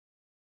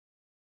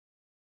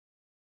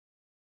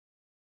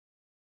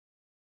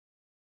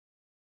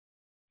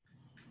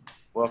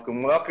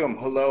Welcome, welcome.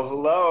 Hello,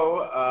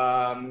 hello.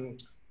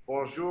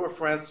 Bonjour,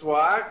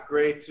 François.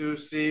 Great to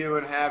see you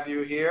and have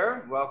you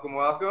here. Welcome,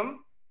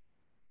 welcome.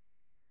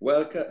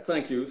 Welcome.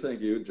 Thank you,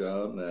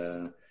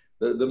 John.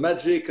 The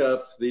magic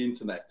of the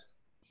internet.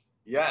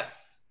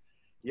 Yes,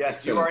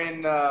 yes.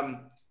 Excellent.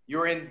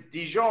 You're in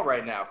Dijon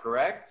right now,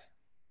 correct?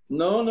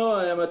 No,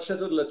 I am at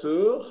Château de la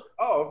Tour.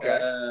 Oh, okay.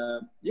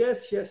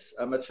 Yes,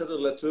 I'm at Château de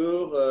la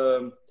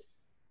Tour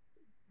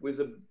with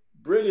a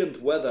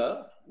brilliant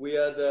weather. We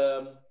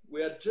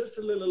had just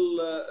a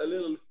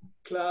little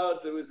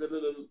cloud. There was a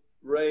little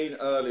rain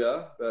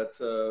earlier, but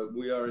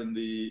we are in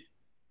the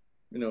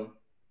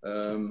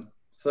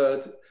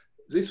third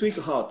this week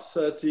hot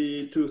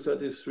 32,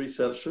 33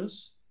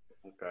 Celsius.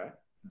 Okay.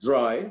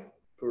 Dry,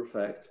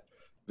 perfect.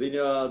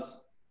 Vineyards,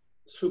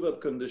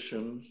 superb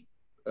conditions.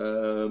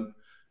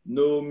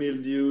 No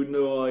mildew,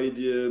 no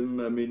idiom.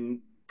 I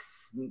mean,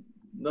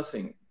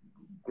 nothing.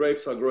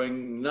 Grapes are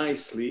growing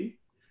nicely,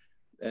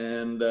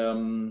 and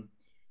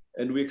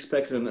we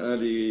expect an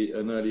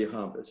early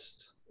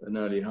harvest.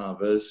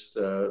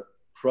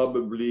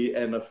 Probably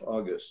end of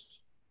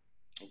August.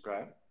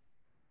 Okay.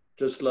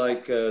 Just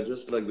like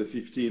the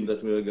 15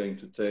 that we are going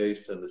to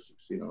taste and the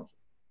 16 also.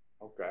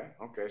 Okay.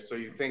 So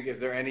you think,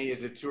 is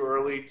it too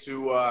early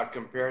to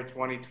compare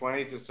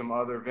 2020 to some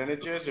other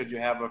vintages, or do you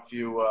have a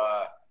few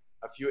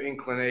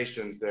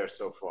inclinations there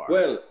so far?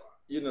 Well,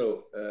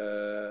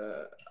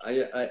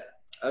 I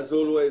as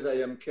always, I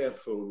am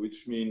careful,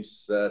 which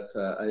means that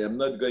I am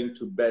not going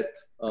to bet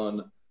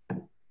on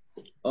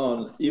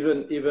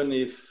even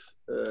if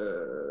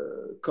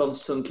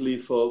constantly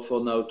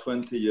for now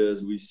 20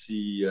 years we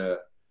see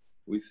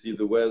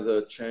the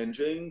weather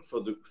changing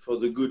for the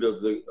good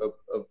of the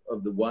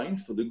wine,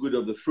 for the good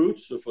of the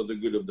fruits, so for the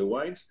good of the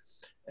wines,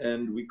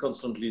 and we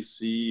constantly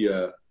see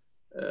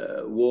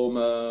warm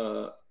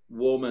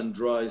and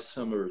dry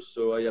summers.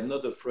 So I am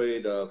not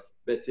afraid of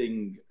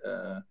betting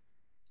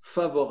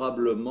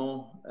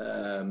favorablement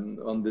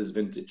on this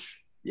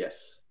vintage.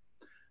 Yes.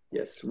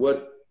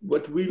 What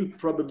will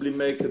probably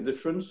make a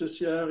difference this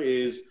year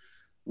is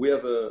we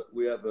have a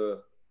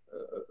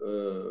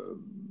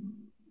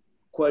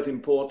quite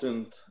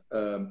important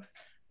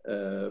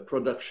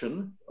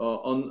production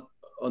on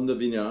the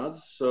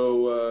vineyards.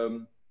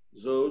 So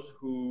those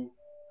who,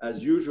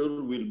 as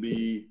usual, will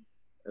be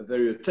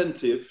very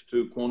attentive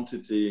to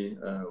quantity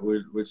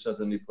will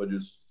certainly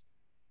produce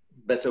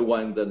better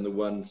wine than the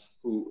ones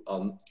who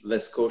are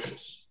less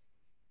cautious.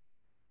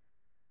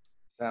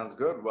 Sounds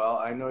good. Well,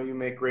 I know you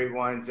make great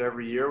wines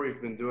every year. We've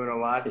been doing a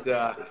lot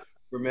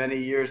for many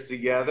years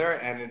together,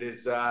 and it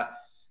is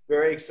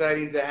very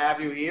exciting to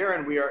have you here.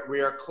 And we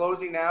are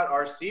closing out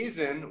our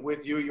season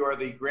with you. You are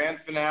the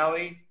grand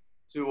finale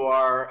to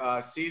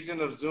our season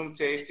of Zoom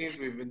tastings.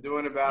 We've been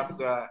doing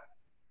about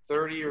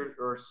 30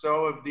 or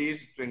so of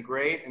these. It's been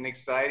great and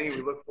exciting.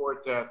 We look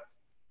forward to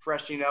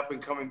freshening up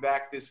and coming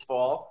back this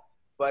fall.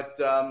 But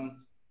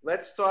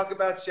let's talk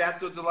about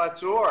Château de la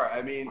Tour.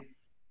 I mean,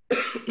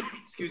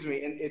 excuse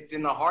me, and it's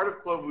in the heart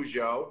of Clos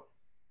Vougeot,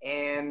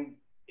 and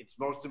its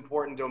most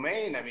important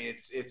domain. I mean,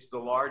 it's the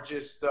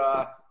largest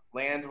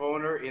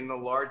landowner in the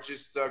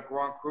largest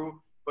Grand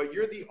Cru, but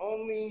you're the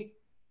only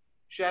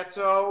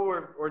chateau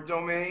or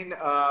domain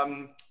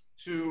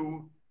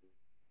to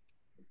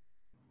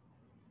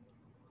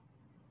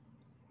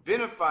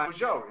vinify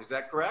Vougeot. Is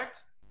that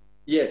correct?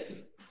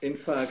 Yes. In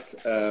fact,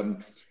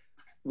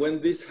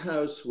 when this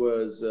house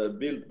was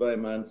built by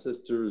my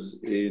ancestors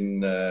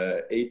in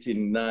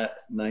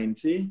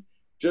 1890,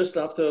 just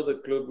after the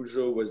Clos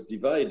Vougeot was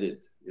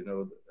divided,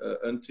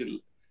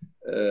 until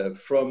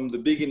from the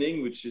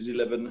beginning, which is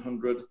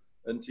 1100,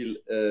 until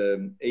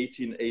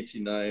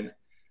 1889,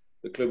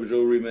 the Clos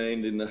Vougeot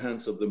remained in the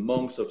hands of the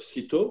monks of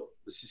Cîteaux,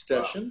 the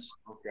Cistercians,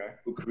 wow. Okay.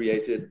 who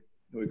created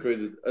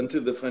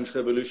until the French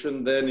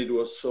Revolution. Then it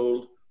was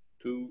sold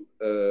to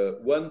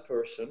one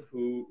person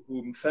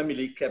whom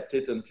family kept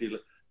it until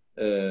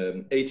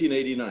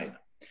 1889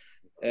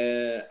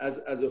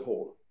 as a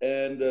whole.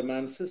 And my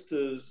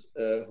ancestors,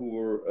 who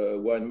were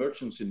wine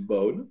merchants in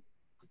Beaune,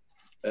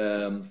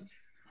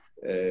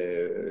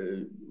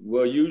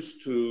 were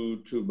used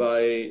to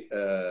buy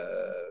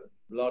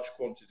large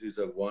quantities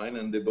of wine,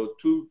 and they bought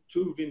two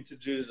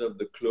vintages of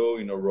the Clos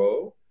in a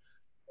row,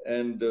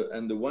 and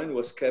the wine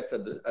was kept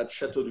at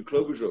Château du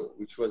Clos Vougeot,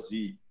 which was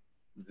the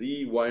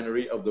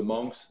winery of the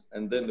monks,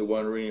 and then the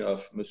winery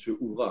of Monsieur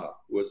Ouvrard,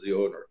 who was the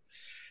owner.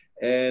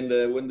 And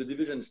when the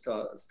division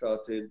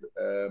started,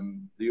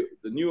 the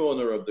new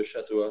owner of the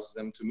chateau asked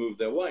them to move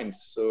their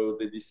wines. So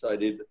they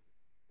decided,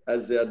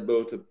 as they had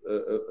bought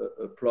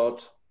a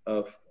plot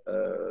of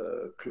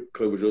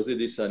Clos Vougeot, they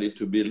decided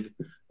to build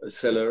a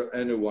cellar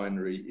and a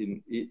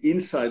winery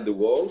inside the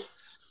walls.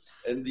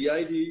 And the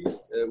idea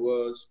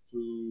was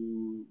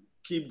to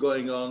keep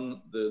going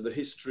on the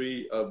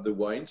history of the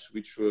wines,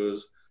 which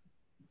was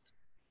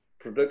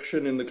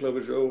production in the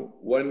Clos Vougeot,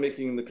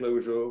 winemaking in the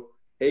Clos Vougeot,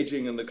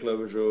 aging in the Clos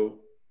Vougeot,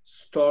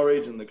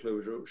 storage in the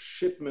Clos Vougeot,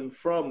 shipment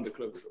from the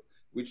Clos Vougeot,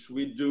 which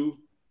we do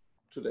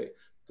today.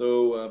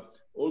 So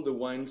all the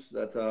wines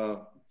that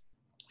are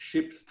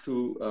shipped to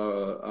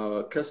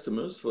our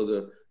customers for the,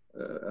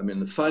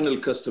 the final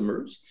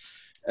customers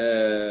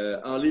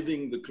are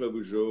leaving the Clos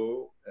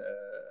Vougeot.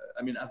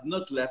 I've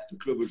not left the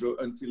Clos Vougeot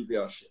until they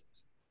are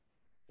shipped.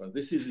 Well,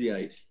 this is the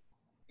idea.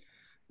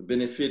 The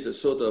benefit, a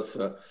sort of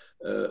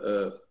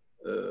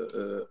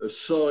a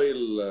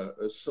soil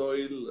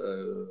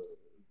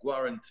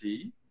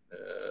guarantee.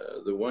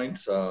 The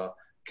wines are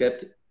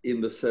kept in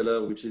the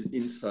cellar, which is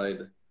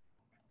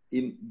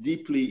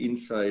deeply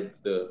inside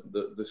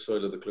the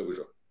soil of the Clos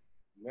Vougeot.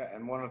 Yeah,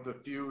 and one of the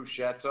few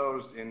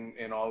chateaus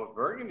in all of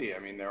Burgundy. I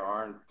mean, there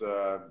aren't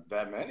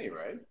that many,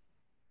 right?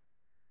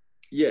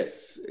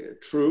 Yes,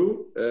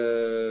 true.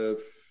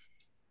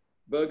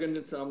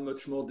 Burgundians are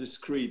much more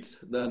discreet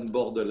than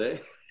Bordelais.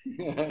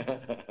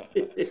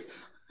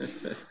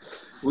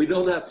 We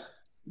don't have,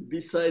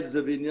 besides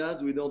the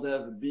vineyards, we don't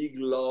have big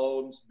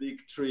lawns, big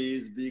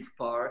trees, big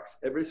parks.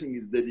 Everything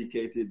is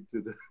dedicated to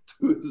the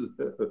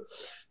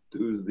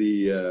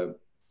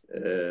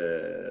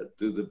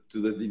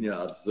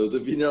vineyards. So the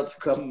vineyards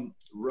come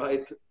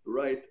right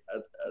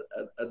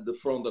at the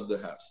front of the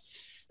house.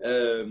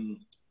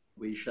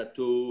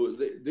 Château.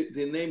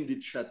 They named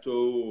it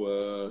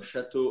Château,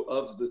 Château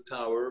of the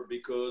Tower,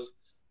 because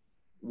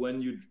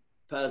when you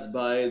pass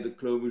by the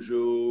Clos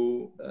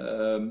Vougeot,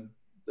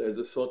 there's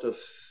a sort of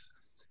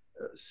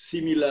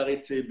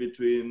similarity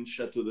between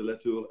Château de la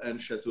Tour and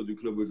Château du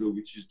Clos Vougeot,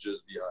 which is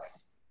just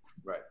behind.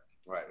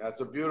 Right. That's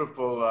a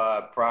beautiful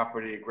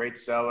property, a great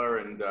cellar,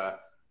 and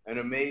an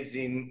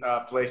amazing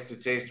place to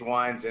taste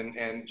wines,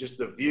 and just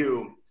the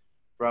view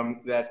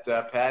from that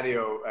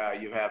patio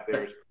you have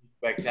there is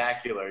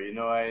spectacular. You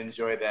know, I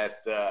enjoy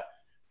that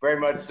very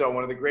much so.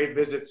 One of the great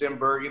visits in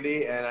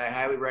Burgundy, and I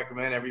highly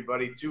recommend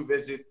everybody to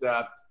visit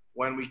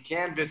when we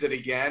can visit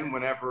again,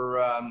 whenever,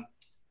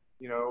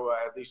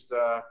 at least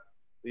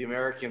the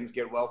Americans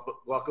get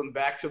welcomed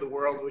back to the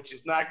world, which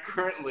is not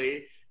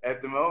currently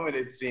at the moment,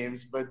 it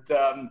seems. But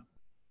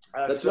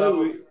that's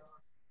why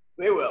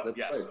they will. That's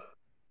yes.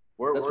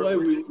 Right. That's why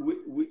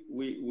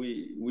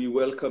we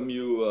welcome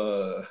you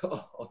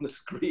on the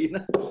screen.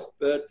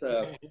 But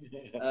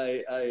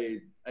I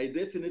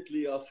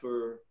definitely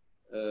offer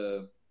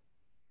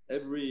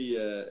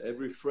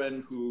every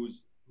friend who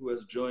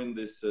has joined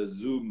this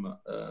Zoom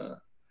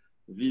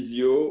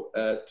Visio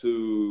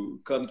to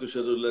come to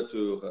Château de la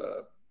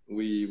Tour.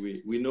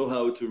 We know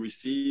how to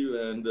receive,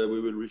 and we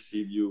will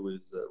receive you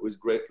with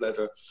great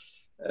pleasure.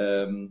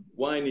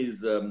 Wine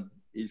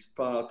is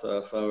part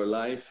of our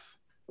life.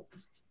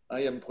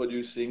 I am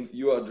producing,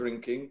 you are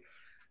drinking,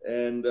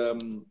 and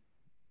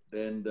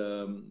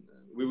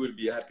we will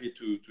be happy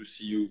to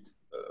see you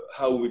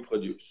how we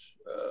produce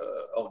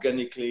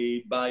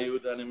organically,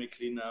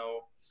 biodynamically.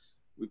 Now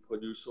we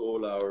produce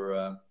all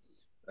our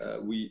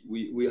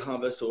we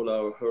harvest all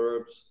our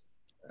herbs.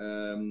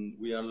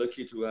 We are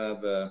lucky to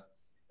have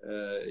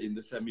in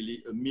the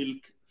family a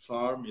milk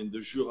farm in the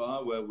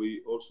Jura, where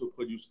we also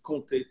produce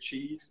Comté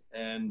cheese,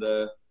 and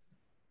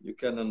you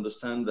can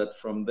understand that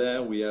from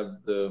there we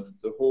have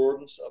the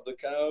horns of the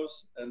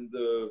cows and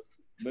the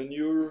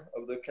manure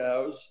of the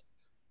cows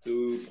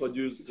to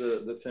produce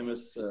the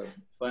famous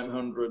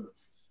 500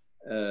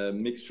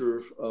 mixture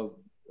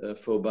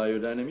for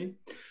biodynamic.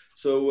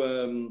 So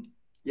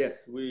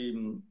yes, we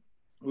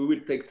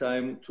will take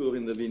time, tour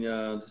in the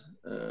vineyards,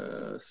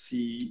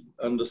 see,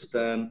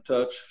 understand,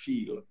 touch,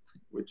 feel,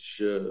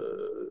 which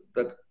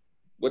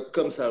what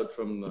comes out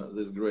from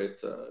this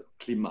great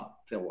climat,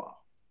 terroir.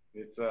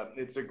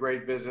 It's a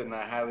great visit, and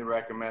I highly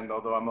recommend.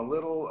 Although I'm a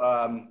little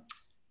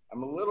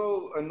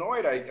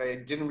annoyed. I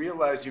didn't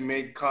realize you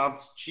made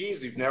Comte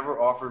cheese. You've never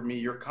offered me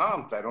your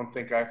Comte. I don't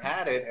think I've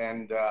had it,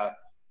 and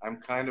I'm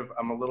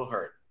a little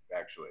hurt,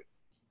 actually.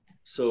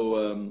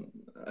 So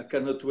I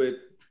cannot wait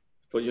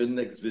for your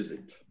next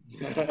visit.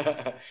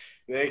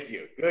 Thank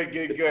you.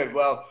 Good.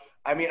 Well,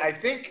 I mean, I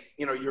think,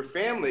 your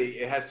family,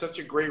 it has such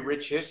a great,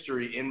 rich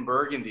history in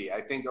Burgundy. I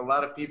think a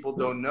lot of people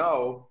don't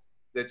know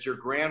that your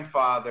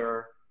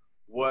grandfather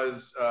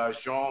was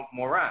Jean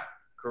Morin,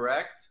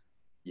 correct?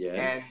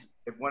 Yes.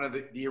 And one of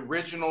the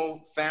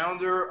original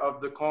founder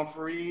of the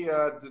Confrérie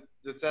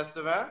de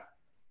Testevin?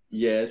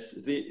 Yes.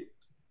 The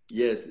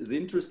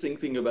interesting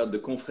thing about the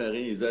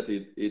Confrérie is that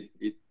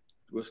it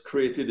was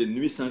created in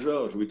Nuit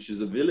Saint-Georges, which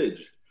is a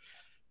village.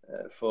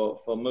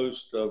 For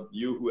most of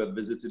you who have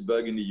visited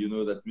Burgundy, you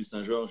know that Nuit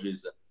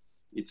Saint-Georges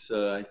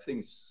I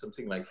think it's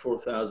something like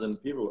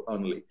 4,000 people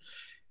only.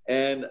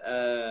 And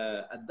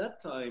at that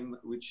time,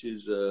 which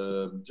is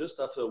just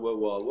after World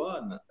War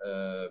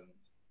I,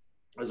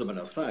 as a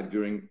matter of fact,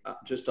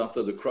 just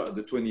after the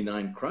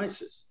 29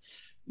 crisis,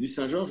 Nuit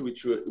Saint-Georges,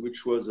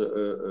 which was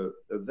a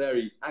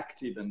very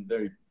active and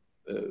very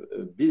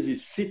busy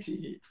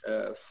city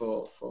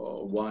for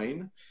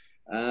wine,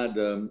 had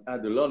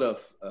a lot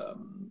of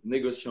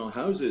negociant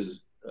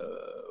houses.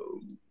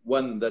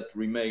 One that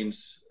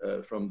remains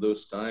from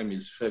those times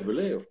is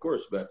Fèvelet, of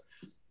course, but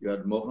you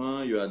had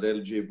Morin, you had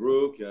L.J.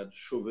 Brooke, you had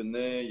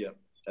Chauvenet.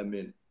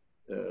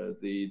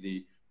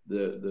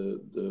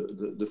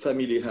 The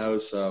family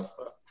house of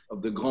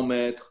the Grand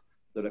Maître,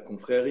 de la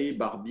confrérie,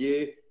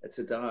 Barbier,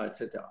 etc.,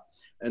 etc.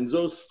 And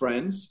those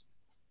friends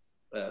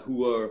who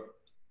were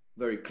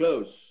very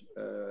close,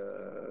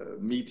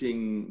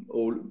 meeting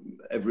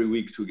every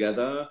week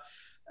together,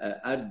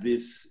 had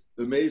this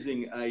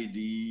amazing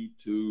idea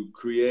to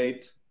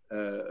create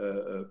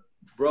a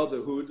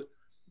brotherhood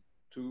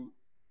to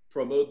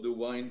promote the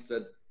wines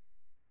that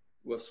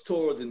were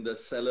stored in the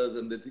cellars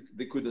and that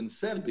they couldn't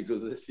sell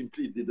because they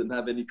simply didn't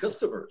have any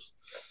customers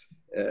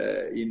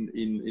in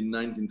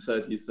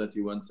 1930,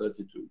 31,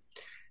 32.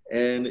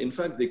 And in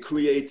fact, they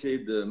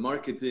created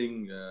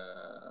marketing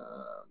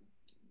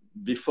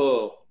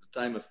before the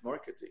time of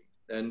marketing.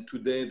 And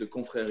today, the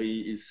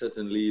confrérie is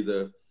certainly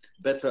the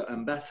better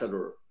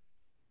ambassador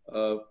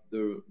of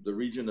the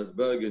region of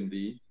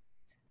Burgundy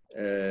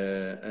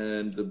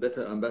and the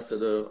better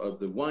ambassador of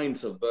the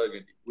wines of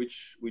Burgundy,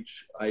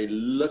 which I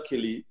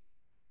luckily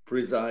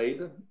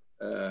preside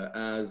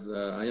as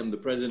I am the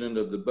president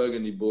of the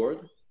Burgundy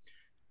board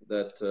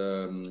that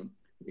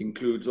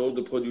includes all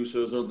the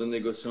producers, all the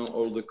negociants,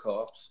 all the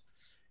co-ops.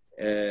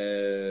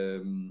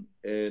 And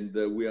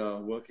we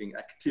are working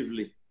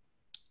actively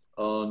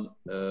on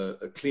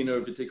a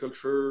cleaner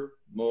viticulture,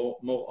 more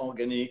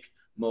organic,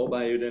 more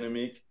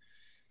biodynamic,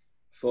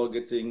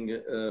 forgetting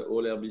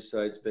all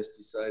herbicides,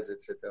 pesticides,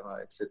 etc.,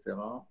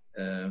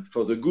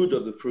 for the good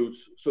of the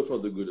fruits, so for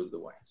the good of the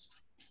wines.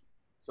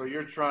 So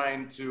you're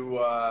trying to,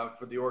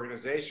 for the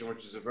organization,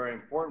 which is a very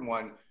important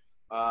one,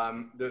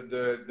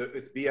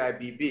 it's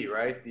BIBB,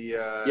 right?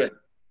 Yes.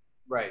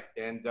 Right.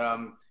 And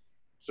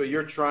so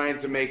you're trying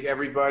to make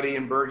everybody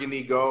in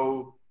Burgundy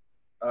go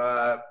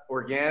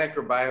organic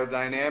or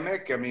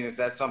biodynamic? I mean, is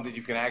that something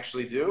you can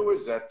actually do? Or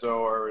is that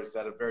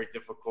a very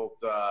difficult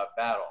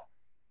battle?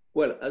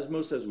 Well, as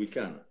most as we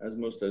can. We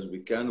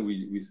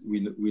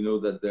know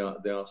that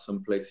there are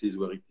some places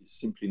where it is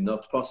simply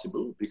not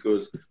possible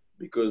because of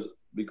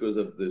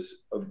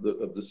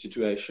the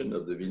situation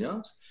of the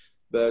vineyards.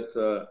 But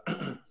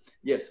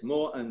yes,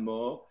 more and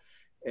more.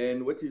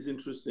 And what is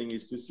interesting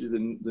is to see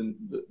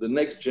the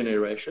next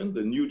generation,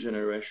 the new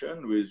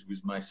generation,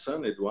 with my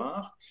son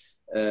Edouard,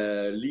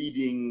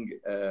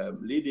 leading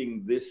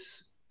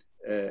this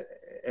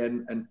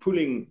and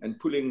pulling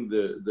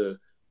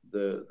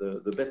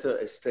the better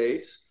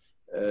estates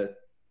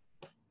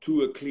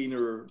to a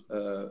cleaner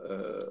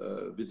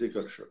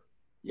viticulture.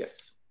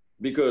 Yes,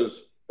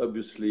 because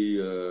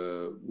obviously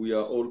we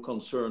are all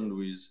concerned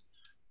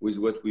with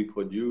what we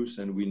produce,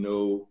 and we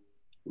know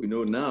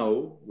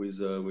now with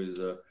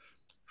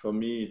for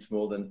me it's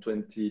more than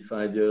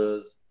 25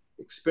 years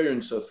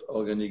experience of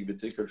organic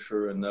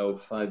viticulture and now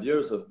 5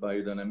 years of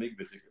biodynamic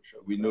viticulture.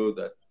 We know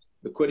that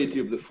the quality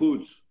of the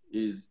fruits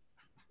has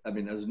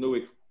no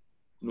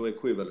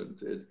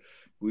equivalent.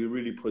 We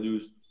really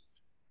produce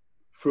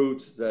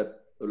fruits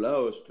that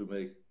allow us to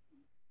make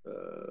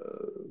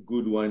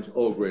good wines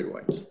or great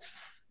wines.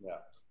 Yeah.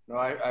 No,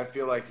 I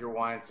feel like your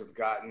wines have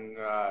gotten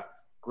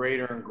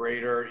greater and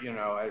greater,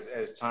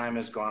 as time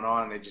has gone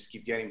on. They just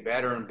keep getting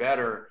better and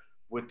better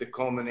with the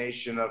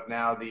culmination of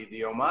now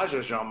the homage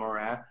à Jean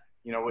Morin,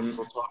 which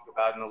we'll talk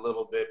about in a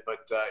little bit,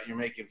 but you're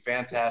making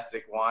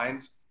fantastic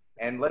wines.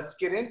 And let's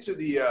get into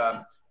the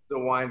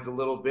wines a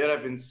little bit.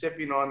 I've been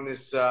sipping on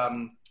this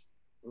Labet,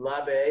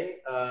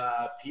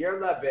 Pierre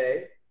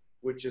Labet,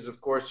 which is, of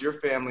course, your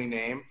family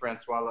name,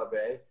 François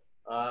Labet,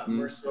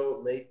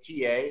 Meursault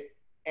Laitier.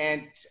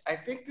 And I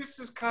think this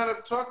is kind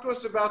of, talk to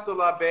us about the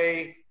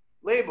Labet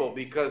label,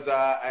 because,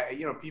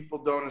 people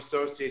don't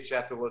associate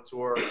Château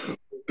Latour with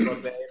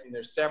Labet. I mean,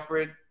 they're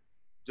separate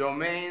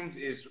domains.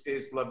 Is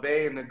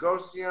Labet a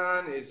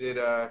negociant? Is it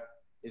a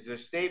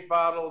state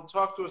bottle?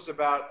 Talk to us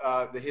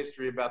about the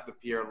history about the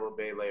Pierre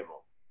Labet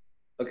label.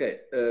 Okay,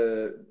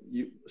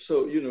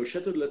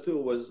 Château de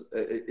Latour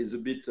is a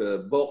bit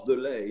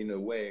Bordelais in a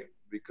way,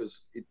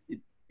 because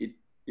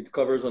it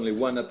covers only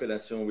one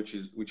appellation, which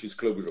is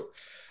Clos Vougeot,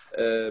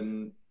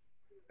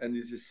 and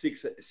it is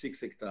 6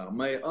 hectares.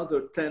 My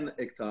other 10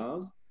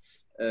 hectares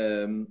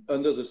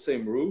under the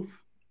same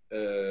roof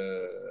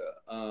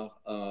are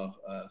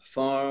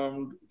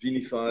farmed,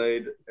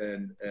 vinified,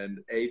 and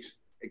aged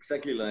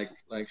exactly like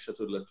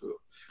Château de Latour.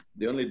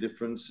 The only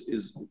difference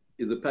is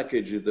the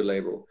package of the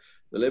label.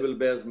 The label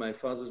bears my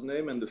father's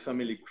name and the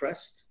family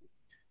crest,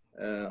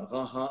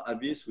 Rara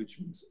Abyss, which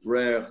means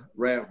rare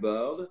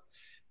bird.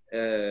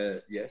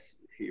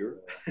 Yes, here.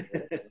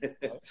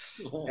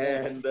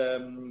 And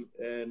the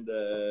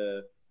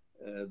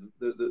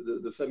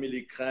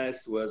family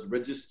crest was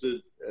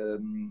registered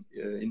in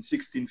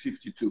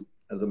 1652,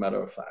 as a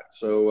matter of fact.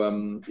 So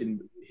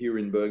here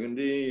in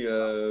Burgundy,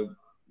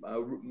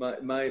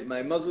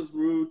 my mother's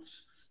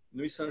roots,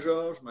 Nuit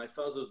Saint-Georges, my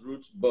father's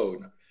roots,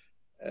 Beaune.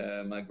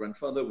 My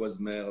grandfather was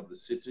mayor of the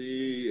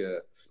city.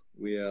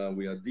 We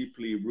are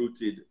deeply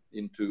rooted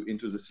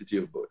into the city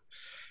of Beaune.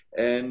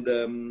 And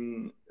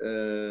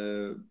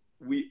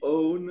we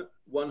own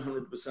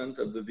 100%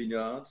 of the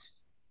vineyards,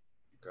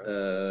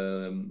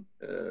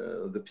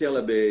 the Pierre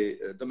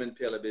Labet, Domaine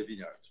Pierre Labet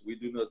vineyards. We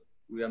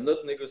are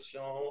not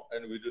negociant,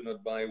 and we do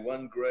not buy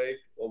one grape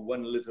or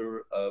 1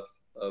 liter of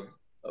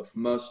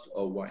must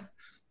or wine.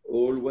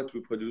 all what we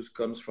produce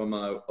comes from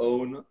our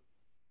own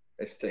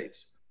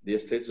estates, the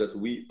estates that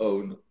we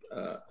own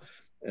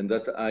and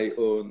that I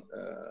own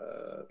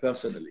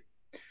personally.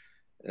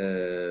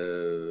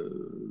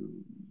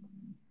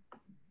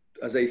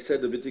 As I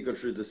said, the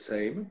viticulture is the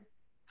same.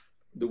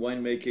 The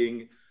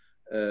winemaking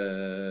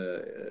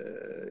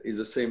is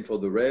the same for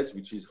the reds,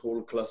 which is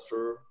whole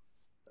cluster,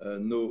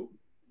 no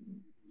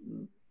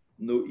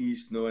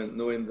yeast, no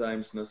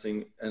enzymes,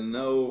 nothing. And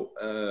now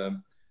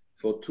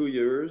for 2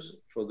 years,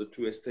 for the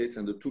two estates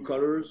and the two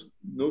colors,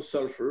 no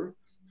sulfur,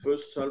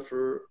 first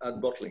sulfur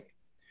at bottling.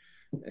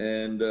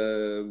 And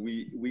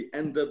we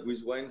end up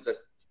with wines that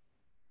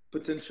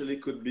potentially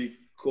could be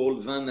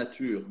called vin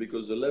nature,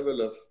 because the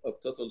level of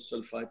total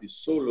sulfite is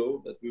so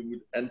low that we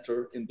would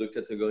enter in the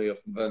category of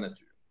vin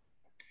nature.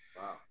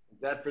 Wow. Is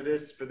that for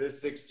this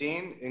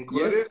 16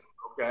 included? Yes.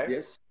 Okay.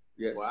 Yes.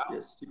 Wow.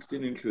 Yes.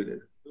 16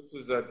 included. This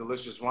is a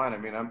delicious wine. I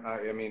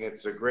mean,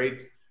 it's a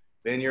great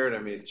vineyard. I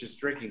mean, it's just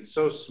drinking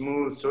so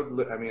smooth.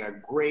 I mean, a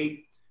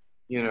great,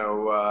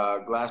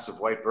 glass of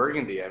white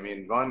Burgundy. I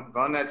mean,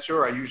 Vin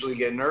Nature, I usually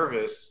get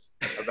nervous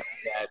about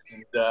that.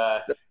 And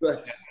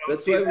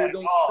that's why we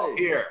don't say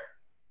here.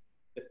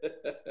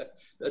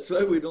 That's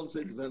why we don't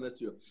say it's Vin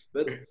Nature.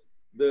 But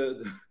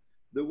the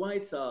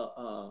whites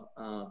are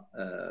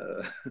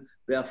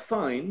they are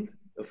fine,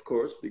 of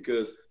course,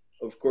 because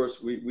of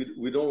course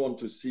we don't want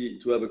to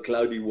have a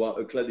cloudy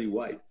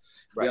white.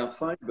 Right. They are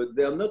fine, but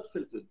they are not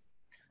filtered.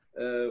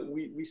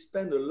 We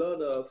spend a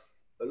lot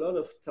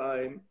of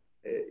time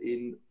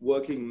in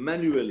working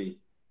manually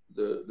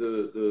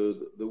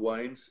the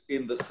wines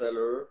in the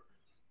cellar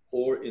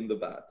or in the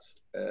vat,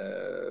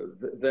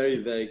 very,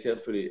 very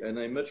carefully. And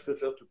I much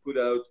prefer to put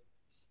out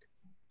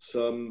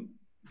some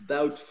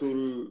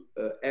doubtful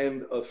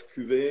end of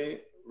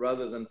cuvée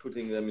rather than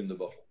putting them in the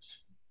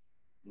bottles.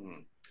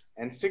 Mm.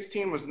 And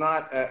 16 was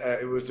not,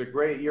 it was a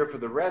great year for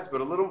the reds, but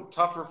a little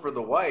tougher for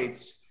the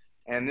whites.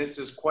 And this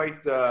is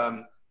quite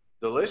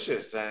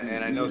delicious.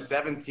 And I know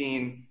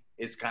 17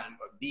 is kind of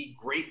the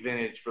great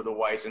vintage for the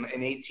whites, and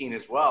 18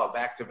 as well,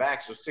 back to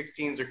back. So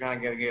 16s are kind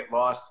of going to get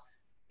lost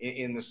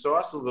in the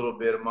sauce a little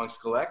bit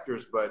amongst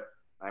collectors, but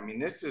I mean,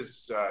 this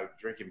is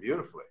drinking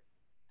beautifully.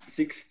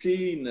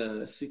 16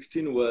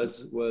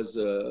 was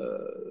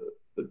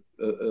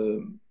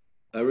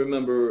I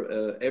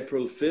remember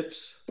April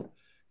 5th,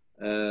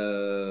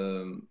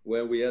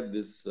 where we had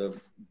this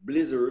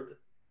blizzard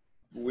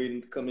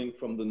wind coming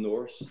from the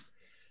north.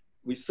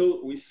 We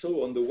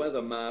saw on the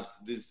weather maps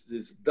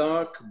this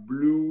dark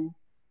blue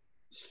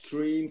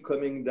stream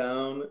coming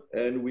down,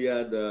 and we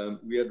had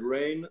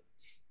rain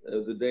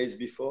the days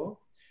before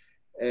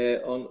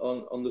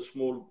on the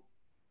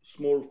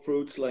small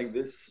fruits like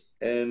this,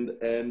 and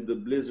the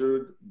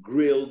blizzard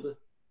grilled, I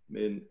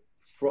mean,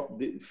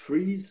 did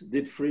freeze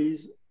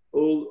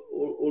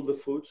all the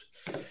fruits.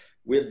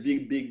 We had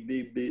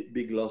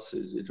big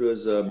losses. It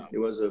was a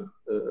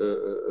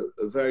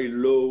very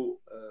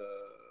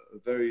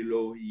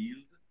low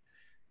yield,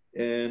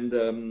 and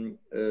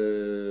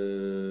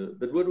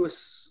but what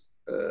was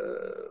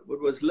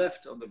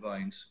left on the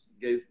vines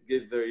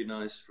gave very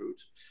nice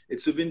fruits.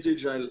 It's a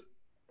vintage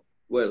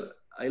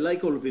I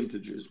like all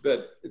vintages,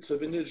 but it's a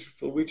vintage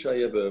for which I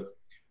have a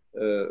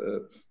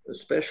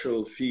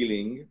special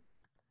feeling,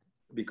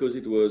 because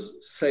it was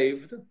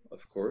saved,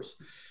 of course,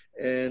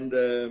 and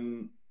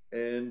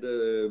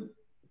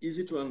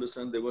easy to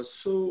understand. There was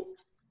so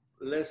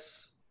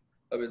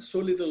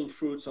little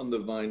fruits on the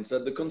vines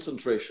that the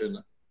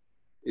concentration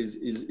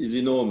is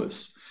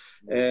enormous.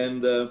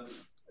 And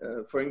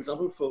for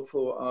example,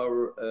 for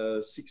our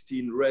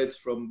 16 reds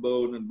from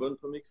Beaune and Beaune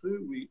Premier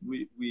Cru, we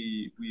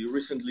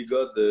recently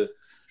got the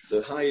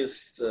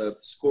highest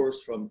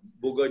scores from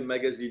Bourgogne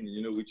magazine,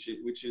 which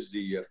is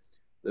the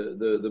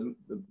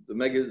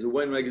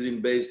wine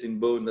magazine based in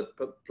Beaune that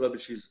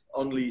publishes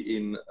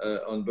only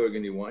on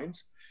Burgundy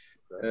wines,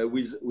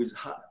 with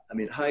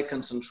high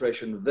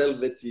concentration,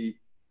 velvety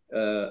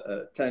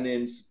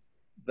tannins,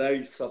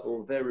 very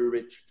supple, very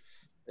rich.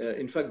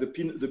 In fact, the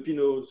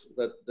pinots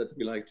that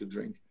we like to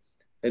drink.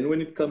 And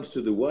when it comes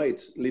to the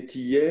whites, les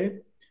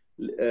tillets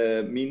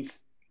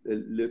means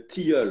le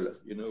tilleul,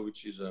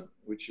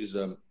 which is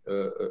a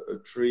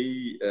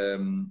tree, a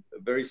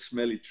very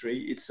smelly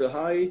tree. It's a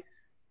high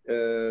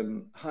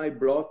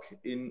block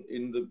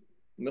in the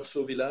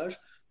Meursault village,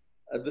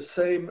 at the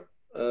same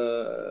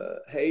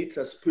height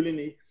as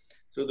Puligny.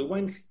 So the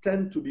wines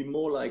tend to be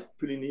more like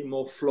Puligny,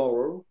 more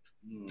floral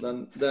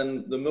than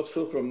the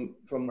Meursault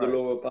from the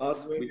lower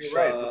part, which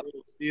are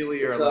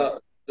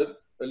a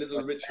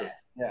little richer.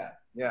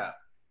 Yeah.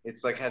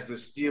 It's like has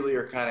this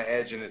steelier kind of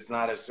edge, and it's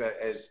not as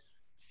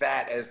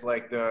fat as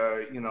like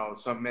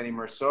so many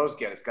Meursaults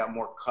get. It's got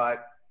more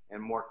cut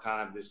and more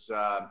kind of this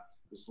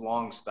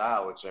long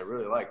style, which I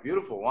really like.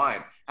 Beautiful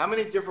wine. How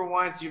many different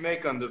wines do you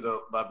make under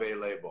the Labet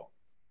label?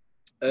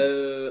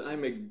 I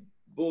make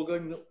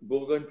Bourgogne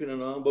Pinot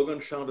Noir, Bourgogne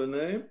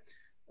Chardonnay,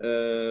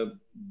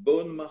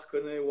 Beaune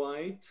Marconnet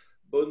White,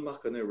 Beaune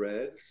Marconnet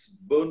Reds,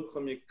 Beaune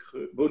Premier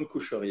Cru, Beaune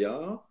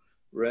Coucheriard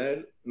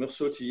Red,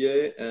 Meursault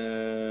Tillet,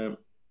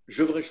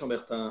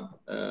 Gevrey-Chambertin,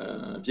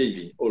 Vieilles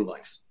Vignes, all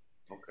vines.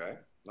 Okay,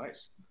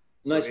 nice.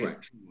 Nice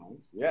range.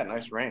 Yeah,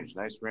 nice range,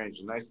 nice wines.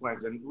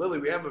 And Lily,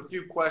 we have a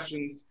few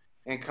questions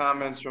and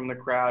comments from the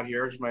crowd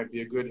here, which might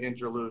be a good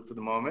interlude for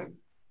the moment.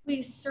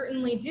 We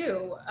certainly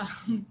do.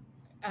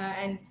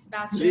 And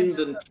Sebastian.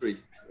 Linden tree.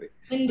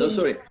 Linden. No,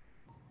 sorry.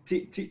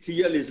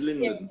 TL is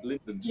linden. Yeah.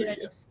 Linden tree, Yeah.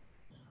 yes.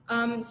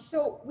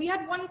 So we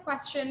had one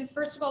question.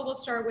 First of all, we'll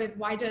start with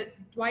why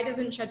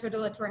doesn't Chateau de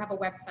la Tour have a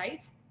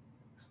website?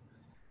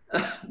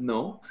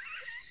 No.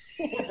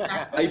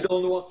 I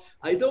don't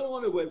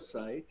want a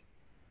website.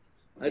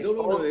 I don't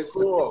want Old a website.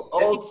 school.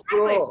 Old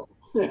school.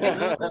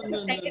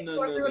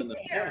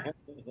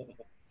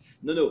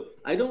 No.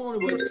 I don't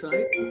want a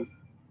website.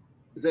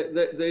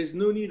 There's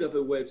no need of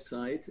a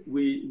website.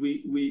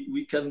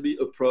 We can be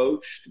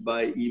approached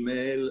by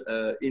email,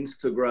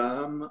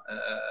 Instagram.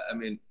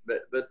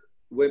 But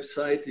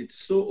website, it's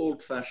so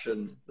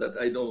old-fashioned that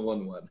I don't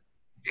want one.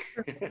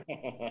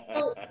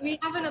 So we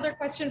have another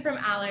question from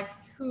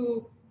Alex,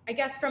 who I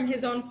guess from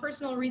his own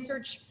personal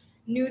research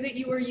knew that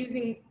you were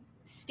using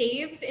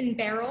staves in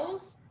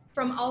barrels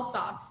from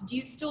Alsace. Do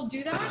you still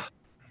do that?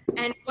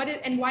 And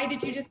why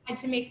did you decide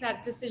to make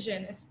that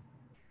decision?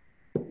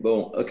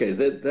 Bon, okay,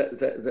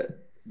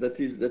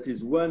 that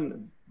is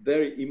one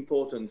very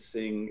important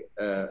thing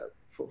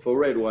for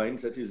red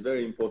wines. That is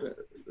very important,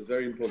 a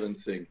very important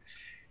thing.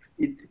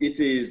 It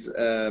is.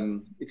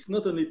 It's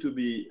not only to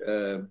be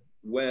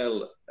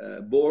well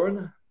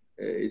born.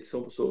 It's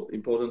also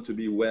important to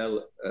be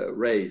well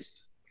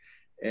raised,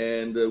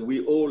 and we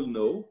all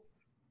know.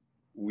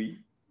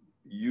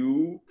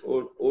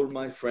 All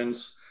my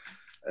friends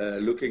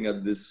looking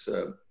at this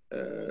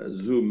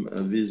Zoom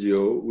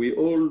video, we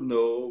all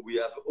know,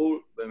 we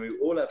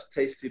all have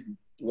tasted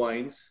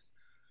wines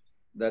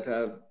that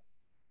have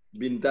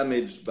been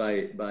damaged by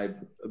a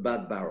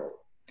bad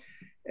barrel,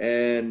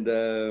 and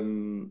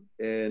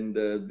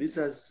this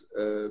has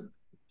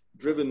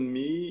driven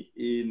me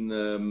in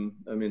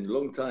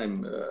long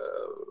time,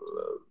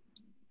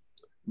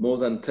 more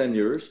than 10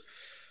 years,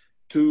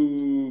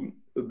 to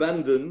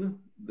abandon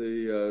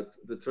the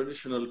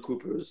traditional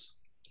coopers,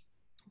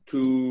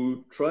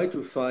 to try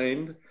to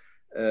find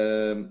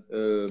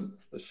a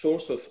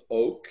source of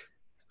oak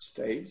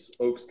staves.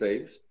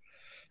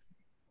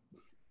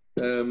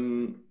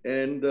 The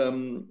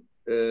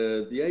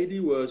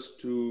idea was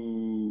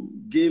to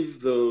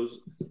give those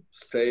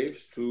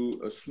staves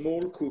to a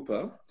small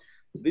cooper,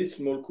 this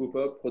small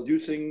cooper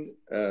producing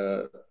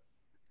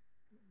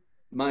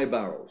my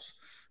barrels.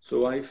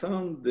 So I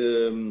found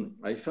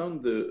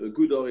the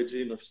good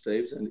origin of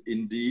staves, and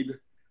indeed,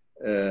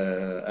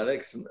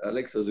 Alex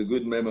has a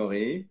good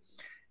memory.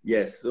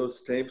 Yes, those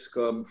staves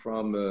come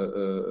from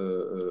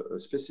a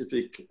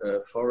specific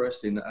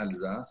forest in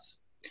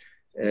Alsace,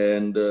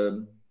 and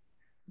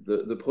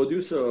the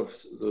producer of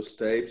those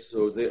staves,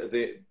 so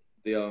they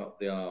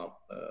are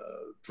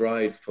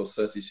dried for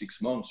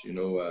 36 months.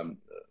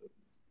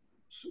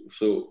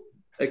 So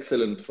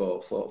excellent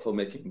for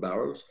making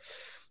barrels.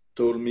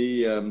 Told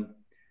me.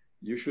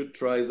 You should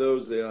try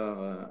those. They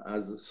are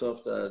as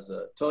soft as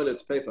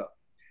toilet paper.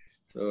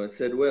 So I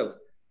said, well,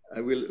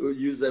 I will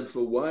use them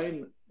for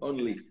wine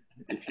only,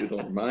 if you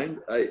don't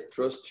mind. I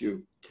trust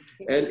you.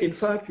 And in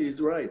fact,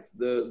 he's right.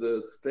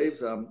 The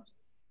staves are,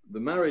 the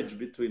marriage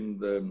between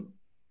the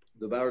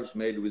barrels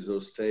made with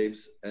those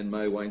staves and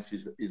my wines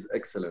is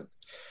excellent.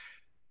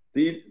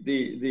 The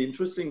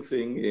interesting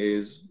thing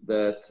is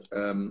that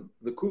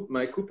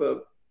my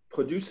cooper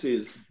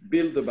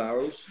build the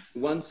barrels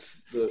once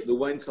the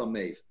wines are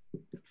made.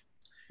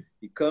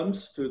 He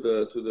comes to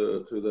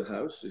the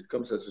house. It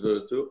comes at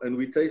the door, and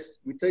we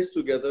taste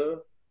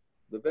together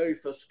the very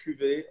first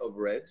cuvée of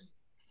red,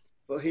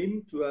 for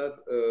him to have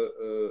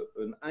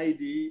an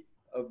idea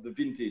of the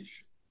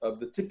vintage, of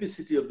the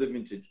typicity of the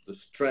vintage, the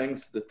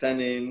strengths, the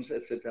tannins,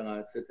 etc.,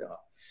 etc.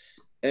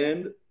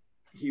 And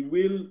he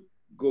will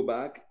go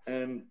back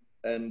and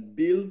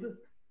build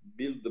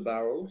the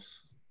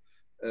barrels,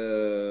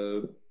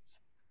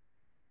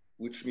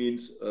 which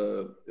means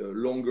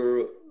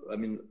longer.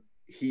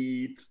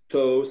 Heat,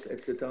 toast,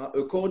 etc.,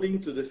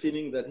 according to the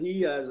feeling that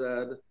he has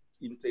had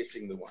in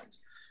tasting the wines.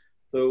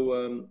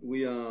 So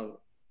we are,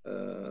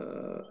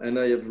 and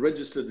I have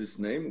registered this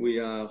name. We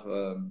are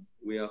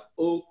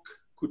Haute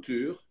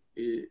Couture,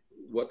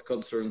 what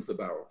concerns the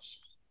barrels.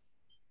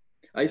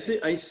 I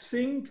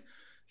think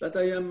that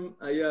I am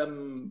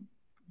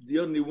the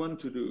only one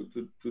to do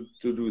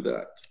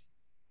that.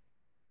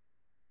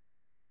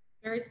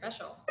 Very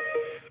special.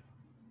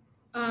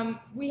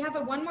 We have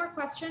one more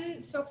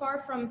question so far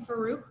from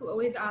Farouk, who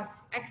always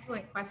asks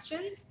excellent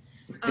questions.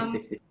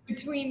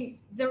 Is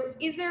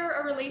there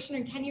a relation,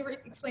 and can you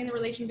explain the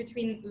relation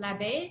between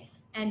Labet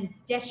and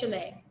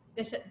Deschelets?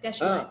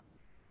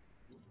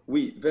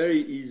 Oui,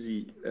 very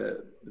easy,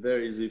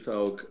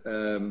 Farouk.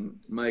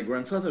 My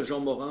grandfather,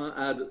 Jean Morin,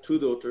 had two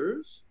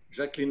daughters,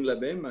 Jacqueline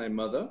Labet, my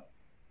mother,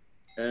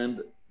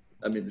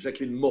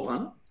 Jacqueline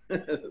Morin,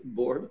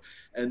 born,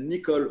 and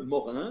Nicole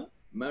Morin,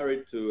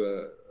 married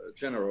to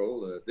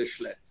General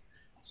Deschelets.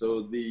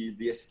 So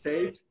the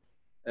estate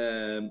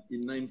in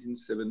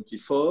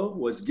 1974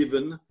 was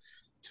given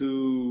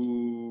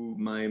to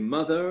my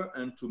mother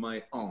and to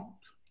my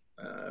aunt.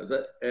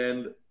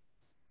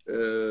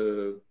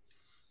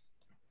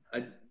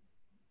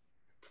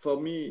 For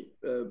me,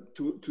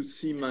 to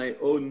see my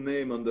own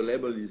name on the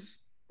label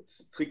is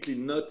strictly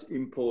not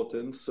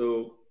important.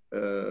 So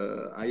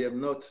I have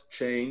not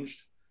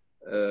changed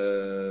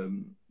the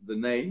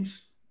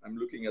names. I'm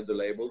looking at the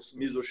labels: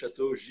 Mise au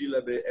Château, Gilles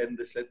Labet, and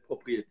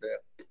proprietor.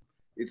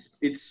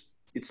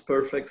 It's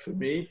perfect for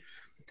me.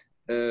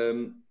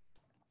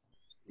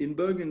 In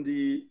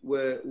Burgundy,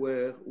 where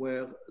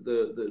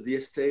the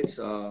estates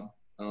are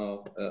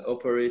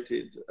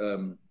operated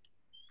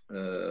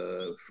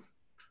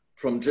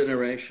from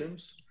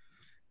generations,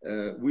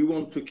 we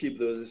want to keep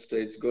those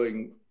estates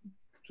going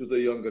to the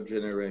younger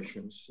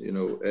generations, you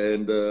know,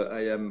 and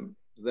I am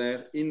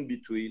there in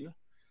between.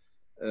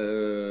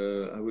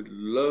 I would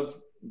love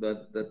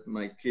that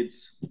my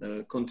kids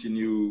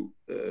continue,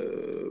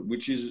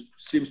 which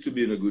seems to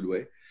be in a good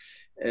way.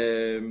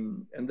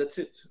 And that's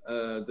it.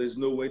 There's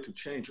no way to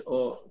change.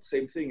 Or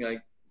same thing,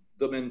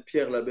 Domaine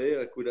Pierre Labet,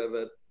 I could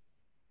have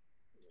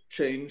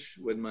changed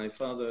when my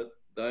father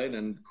died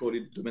and called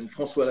it Domaine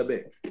François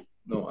Labet.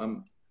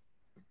 No,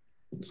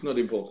 it's not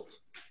important.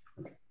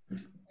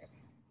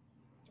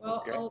 Well,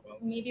 okay. I'll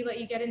maybe let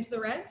you get into the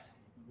reds.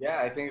 Yeah,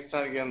 I think it's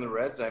time to get on the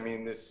reds. I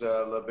mean, this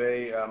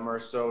Labet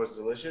Merceau is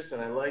delicious,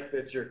 and I like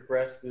that your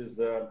crest is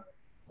a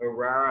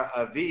rara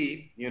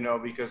avis, you know,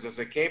 because as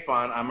a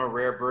capon, I'm a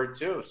rare bird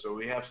too. So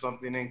we have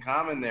something in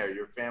common there.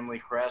 Your family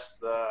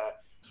crest.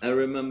 I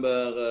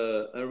remember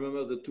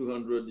the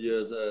 200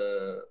 years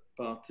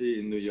party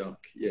in New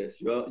York.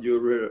 Yes,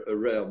 you're a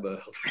rare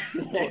bird.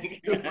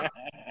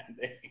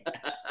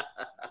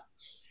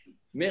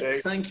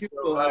 Thank you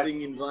for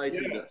having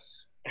invited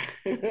us.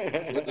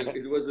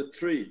 It was a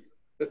treat.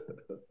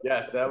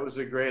 Yes, that was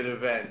a great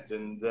event,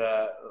 and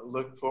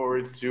look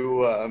forward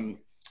to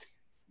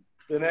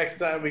the next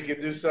time we can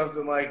do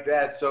something like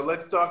that. So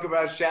let's talk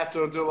about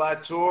Château de la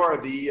Tour,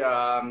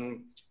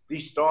 the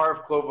star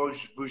of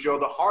Clos Vougeot,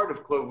 the heart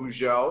of Clos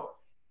Vougeot,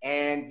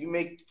 and you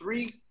make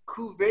 3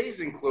 cuvées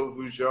in Clos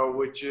Vougeot,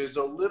 which is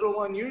a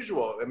little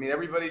unusual. I mean,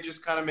 everybody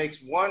just kind of makes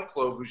 1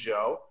 Clos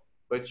Vougeot,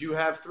 but you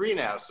have 3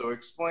 now. So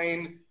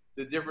explain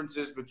the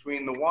differences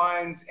between the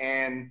wines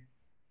and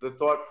the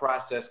thought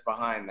process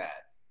behind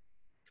that.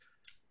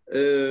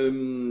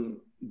 The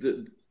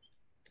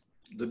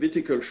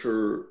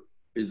viticulture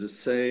is the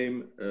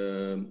same,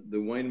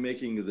 the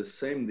winemaking is the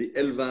same, the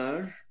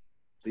élevage,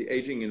 the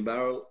aging in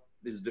barrel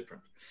is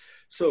different.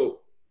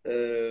 So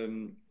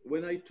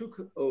when I took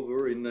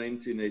over in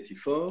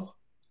 1984,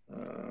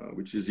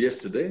 which is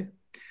yesterday,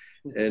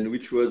 and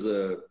which was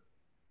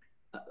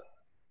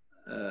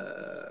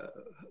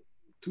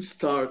to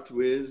start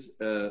with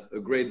a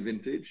great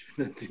vintage,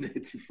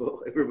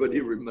 1984,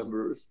 everybody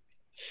remembers.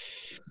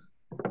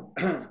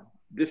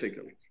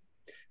 Difficult.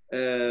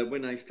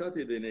 When I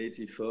started in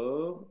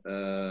 '84,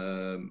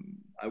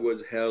 I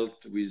was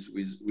helped with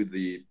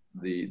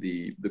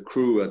the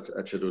crew at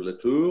Château de la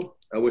Tour.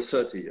 I was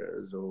 30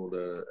 years old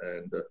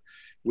and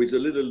with a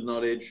little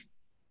knowledge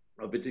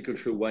of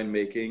viticulture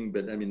winemaking,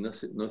 but I mean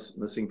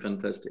nothing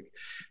fantastic.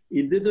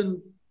 It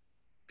didn't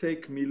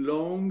take me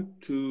long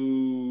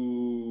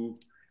to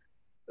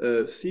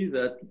see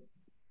that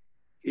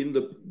in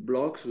the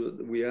blocks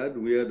we had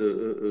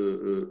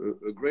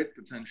a great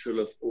potential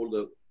of all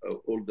the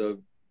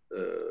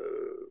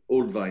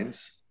old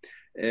vines,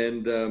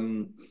 and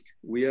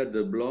we had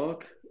a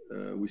block.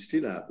 We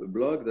still have a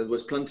block that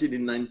was planted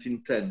in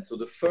 1910. So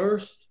the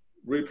first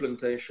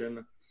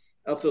replantation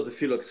after the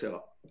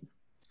phylloxera.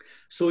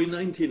 So in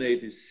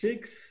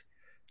 1986,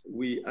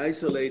 we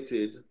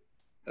isolated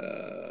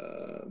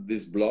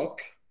this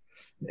block,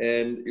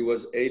 and it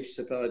was aged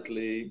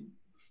separately.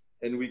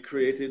 And we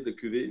created the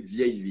cuvée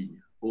Vieilles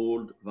Vignes,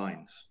 old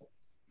vines.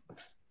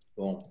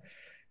 Bon,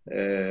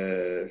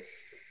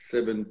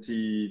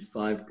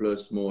 75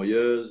 plus more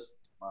years,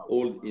 wow.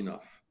 Old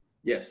enough.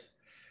 Yes.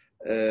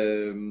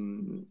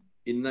 In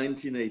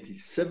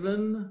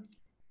 1987,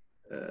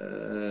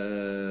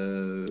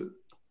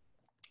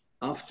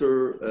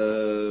 after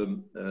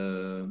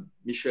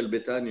Michel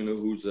Béthane, you know,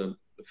 who's a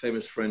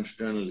famous French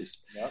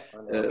journalist,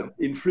 yeah,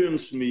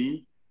 influenced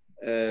me,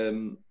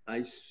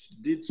 I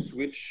did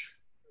switch.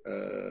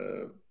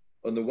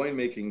 On the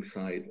winemaking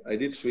side, I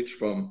did switch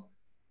from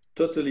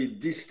totally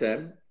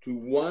destem to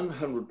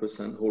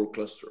 100% whole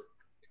cluster.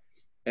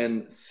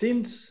 And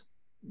since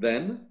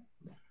then,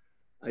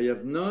 I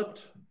have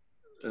not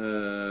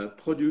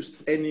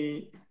produced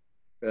any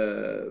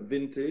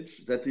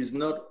vintage that is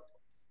not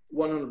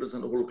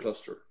 100% whole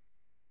cluster.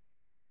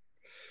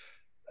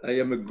 I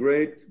am a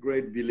great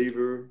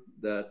believer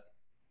that,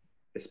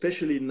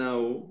 especially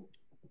now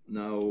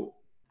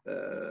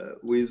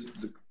with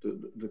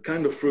the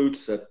kind of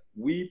fruits that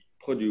we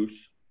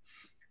produce,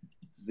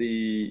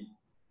 the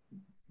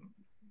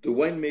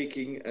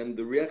winemaking and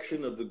the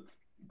reaction of the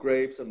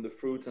grapes and the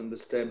fruits and the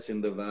stems in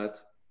the vat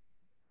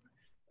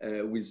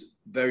with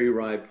very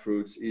ripe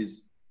fruits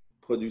is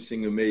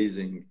producing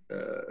amazing,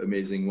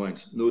 amazing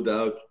wines. No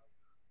doubt,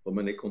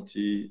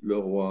 Romanée-Conti,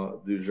 Leroy,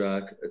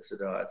 Dujac,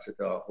 etc.,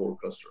 whole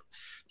cluster.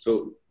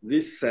 So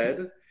this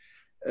said,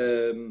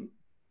 in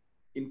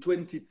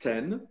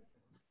 2010,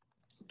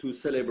 to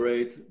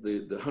celebrate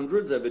the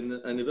 100th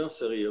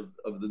anniversary of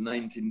the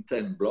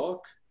 1910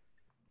 block,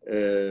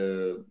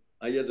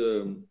 I had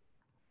a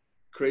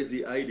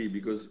crazy idea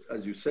because,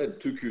 as you said,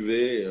 2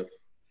 cuvées,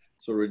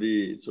 it's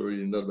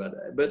already not bad.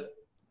 But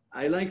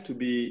I like to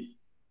be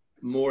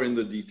more in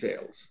the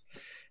details.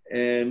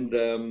 And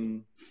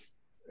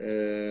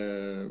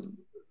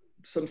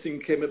something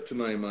came up to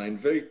my mind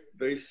very,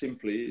 very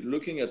simply,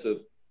 looking at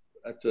a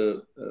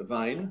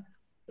vine,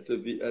 at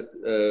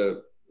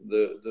the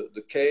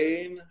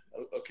cane,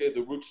 okay,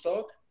 the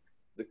rootstock,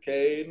 the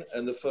cane,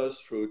 and the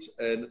first fruit.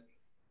 And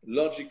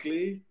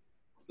logically,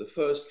 the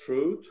first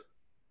fruit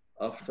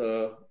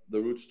after the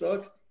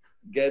rootstock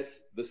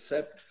gets the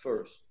sep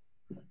first.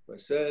 I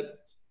said,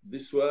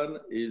 this one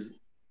is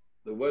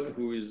the one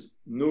who is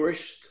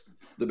nourished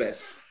the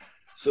best.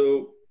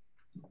 So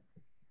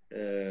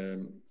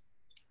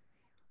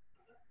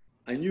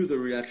I knew the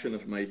reaction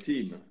of my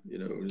team. You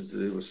know,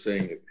 they were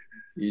saying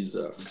he's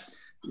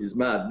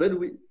mad, but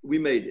we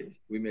made it.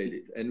 We made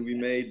it, and we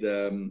made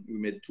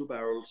 2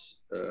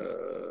 barrels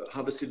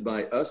harvested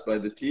by us, by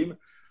the team.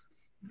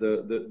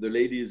 The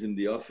ladies in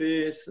the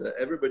office,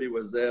 everybody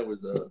was there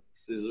with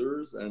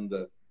scissors, and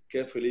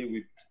carefully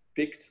we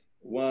picked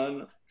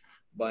one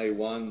by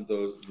one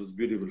those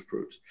beautiful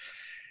fruits,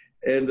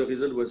 and the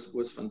result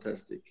was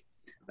fantastic.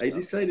 I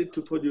decided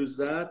to produce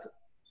that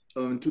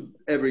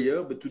every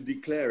year, but to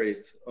declare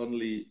it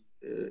only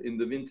in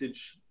the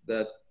vintage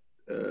that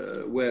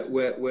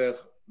where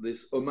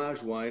this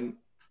homage wine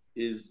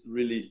is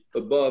really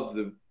above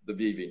the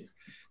Vieilles Vignes.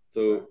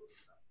 So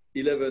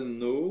 11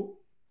 no,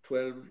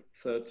 12,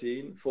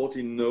 13,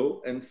 14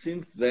 no, and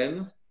since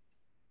then,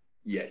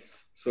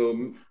 yes.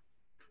 So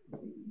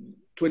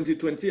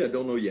 2020, I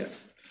don't know yet.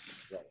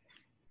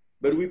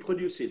 But we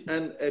produce it,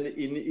 and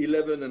in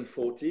 11 and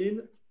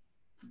 14,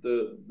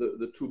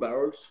 the 2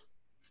 barrels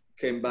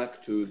came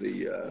back to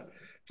the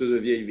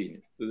Vieilles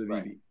Vignes, to the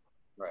VV.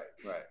 Right.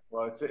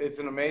 Well, it's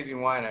an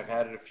amazing wine. I've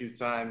had it a few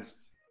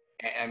times.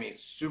 I mean,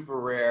 it's super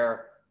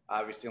rare.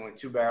 Obviously, only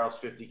 2 barrels,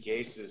 50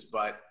 cases,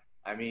 but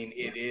I mean,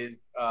 it is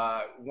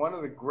one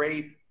of the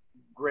great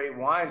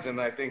wines,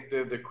 and I think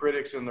the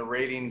critics and the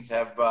ratings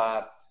have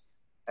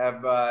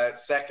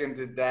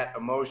seconded that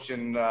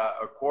emotion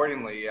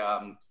accordingly.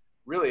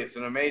 Really, it's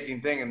an amazing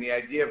thing, and the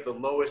idea of the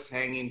lowest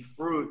hanging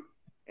fruit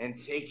and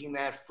taking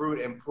that fruit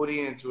and putting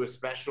it into a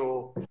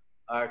special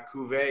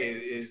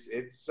cuvee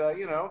it's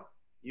you know,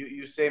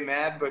 you say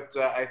mad, but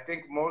I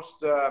think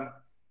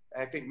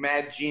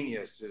mad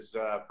genius is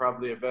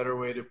probably a better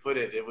way to put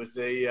it. It was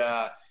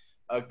a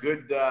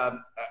good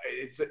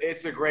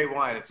it's a great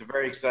wine. It's a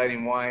very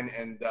exciting wine,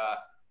 and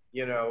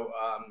you know,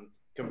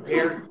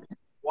 compared to the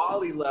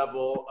quality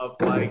level of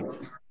like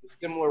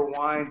similar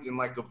wines in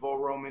like a Vaux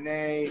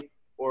Romanée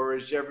or a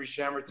Gevrey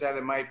Chambertin,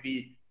 it might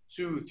be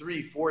 2,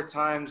 3, 4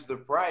 times the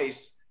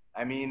price.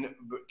 I mean,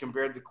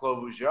 compared to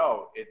Clos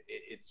Vougeot,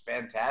 it's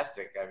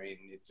fantastic. I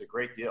mean, it's a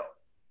great deal.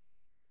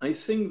 I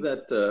think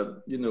that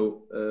you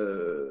know,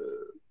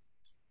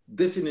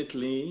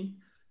 definitely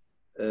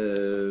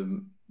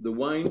the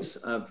wines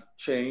have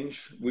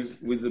changed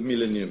with the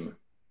millennium.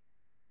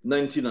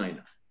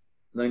 99,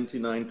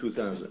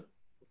 2000.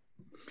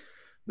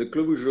 The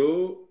Clos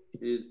Vougeot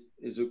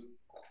is a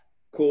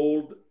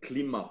cold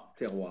climat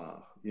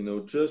terroir. You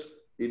know, just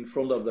in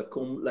front of la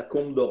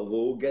Combe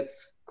d'Orvaux,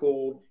 gets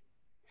cold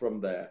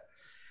from there.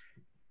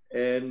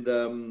 And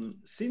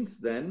since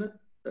then,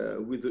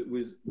 with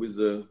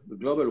the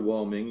global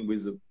warming,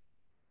 with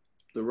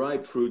the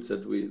ripe fruits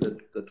that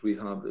we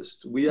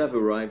harvest, we have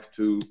arrived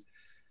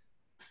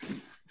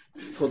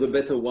for the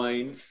better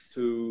wines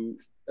to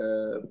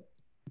a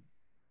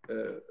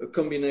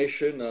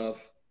combination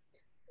of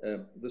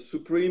the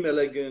supreme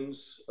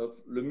elegance of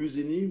Le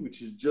Musigny,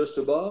 which is just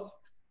above,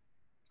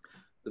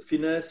 the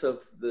finesse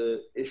of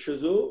the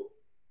Château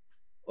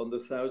on the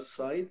south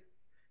side,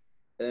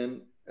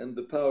 and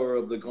the power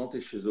of the Grand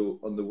Cru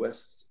on the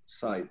west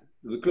side.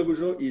 The Clos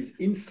Vougeot is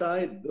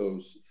inside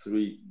those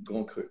 3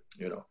 Grand Cru,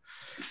 you know.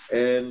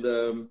 And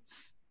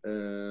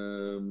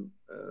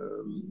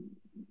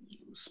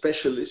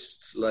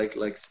specialists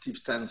like Steve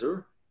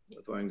Stanzer,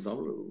 for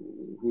example,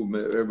 whom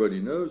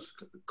everybody knows,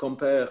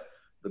 compare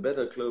the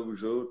better Clos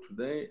Vougeot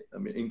today, I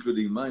mean,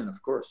 including mine,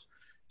 of course,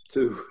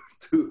 to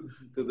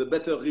the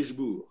better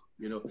Richebourg,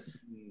 you know,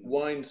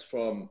 wines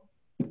from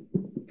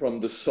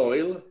the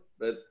soil,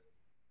 but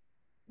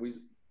with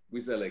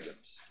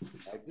elegance.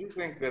 I do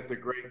think that the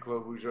great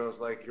Clos Vougeots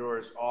like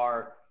yours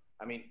are,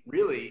 I mean,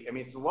 really, I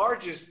mean, it's the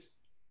largest.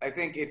 I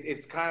think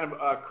it's kind of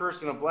a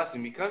curse and a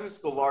blessing because it's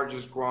the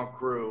largest Grand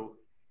Cru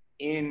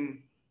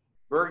in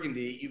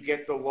Burgundy. You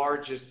get the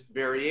largest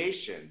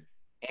variation,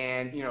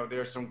 and you know,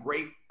 there's some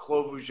great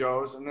Clos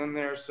Vougeots, and then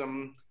there's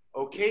some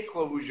okay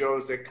Clos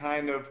Vougeots that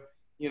kind of,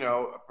 you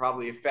know,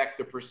 probably affect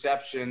the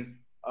perception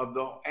of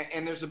the.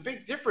 And there's a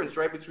big difference,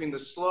 right, between the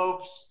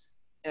slopes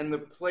and the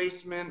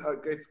placement,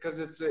 it's because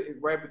it's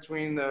right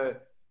between the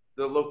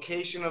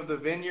location of the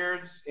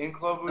vineyards in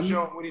Clos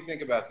Vougeot. What do you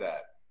think about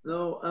that?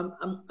 No,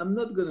 I'm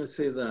not going to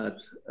say that.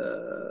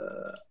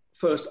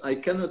 First, I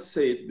cannot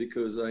say it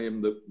because I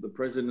am the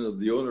president of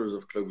the owners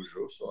of Clos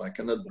Vougeot, so I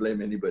cannot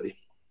blame anybody.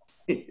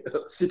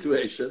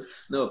 Situation.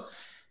 No,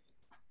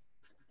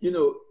 you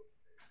know,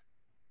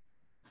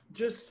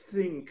 just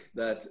think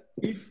that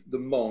if the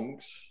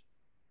monks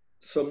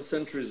some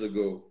centuries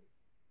ago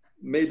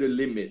made a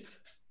limit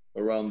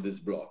around this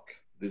block,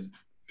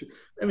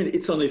 I mean,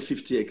 it's only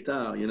 50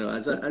 hectares, you know,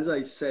 as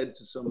I said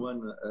to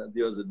someone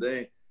the other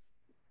day,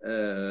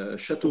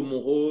 Château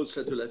Montrose,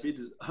 Château Lafitte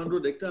is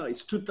 100 hectares.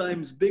 It's 2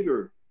 times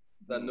bigger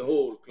than the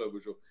whole Clos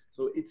Vougeot.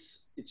 So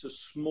it's a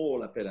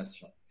small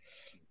appellation.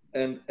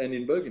 And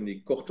in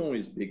Burgundy, Corton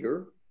is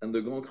bigger, and the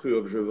Grand Cru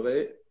of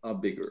Gevrey are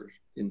bigger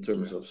in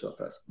terms of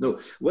surface. No,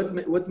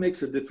 what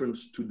makes a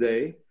difference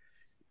today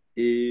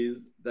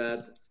is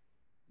that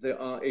there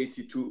are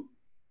 82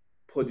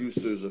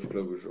 producers of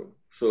Clos Vougeot.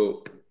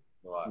 So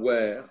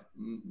where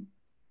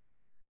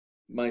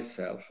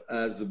myself,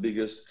 as the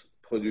biggest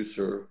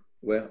producer,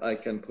 where I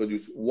can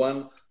produce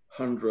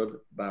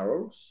 100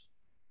 barrels,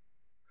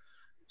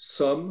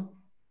 some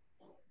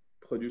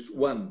produce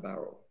 1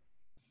 barrel.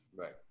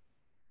 Right.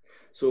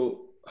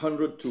 So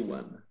 100 to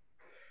 1.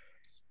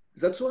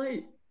 That's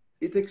why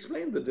it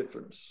explains the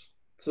difference.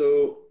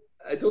 So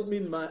I don't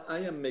mean I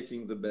am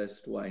making the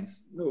best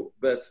wines. No,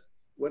 but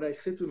what I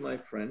say to my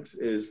friends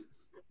is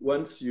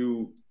once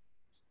you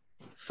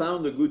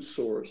found a good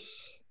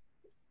source,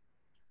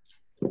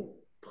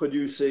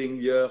 producing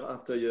year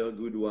after year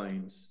good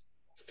wines,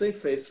 stay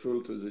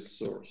faithful to this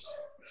source.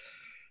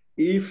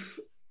 If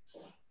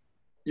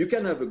you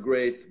can have a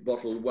great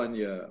bottle 1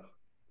 year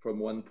from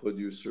one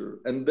producer,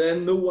 and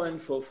then no wine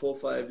for 4 or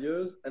 5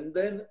 years, and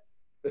then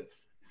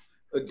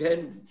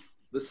again,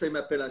 the same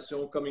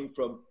appellation coming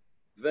from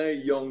very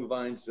young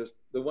vines, just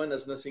the one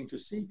has nothing to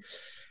see.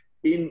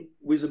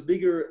 With a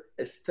bigger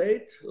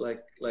estate,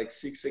 like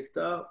 6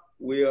 hectares,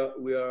 we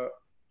are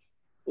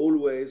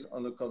always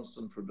on a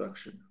constant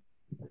production.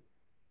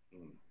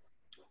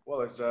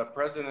 Well, as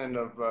president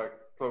of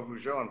Clos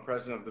Vougeot and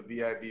president of the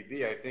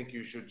BIBB, I think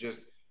you should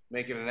just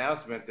make an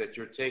announcement that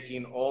you're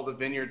taking all the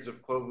vineyards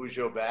of Clos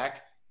Vougeot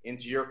back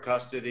into your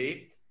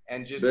custody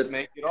and just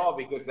make it all,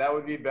 because that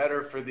would be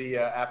better for the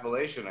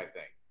appellation, I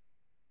think.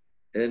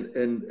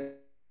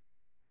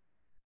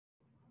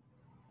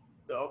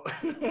 No.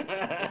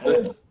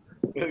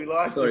 We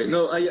lost Sorry, you.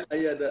 no, I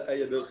had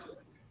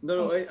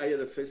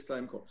a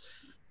FaceTime call.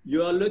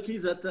 You are lucky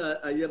that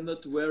I am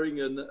not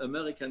wearing an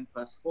American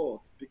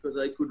passport, because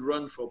I could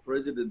run for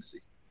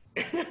presidency.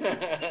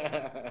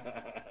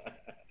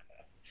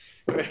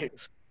 Right.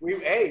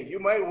 Hey, you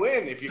might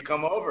win if you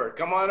come over.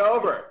 Come on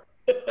over.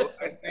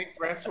 I think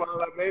François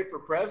Labet for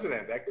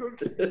president. That could,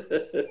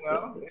 you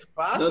know, it's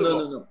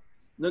possible.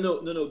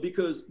 No,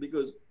 because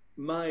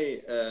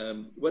my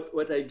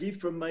what I give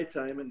from my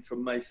time and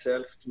from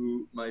myself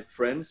to my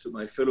friends, to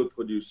my fellow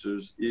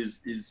producers,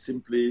 is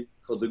simply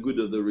for the good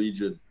of the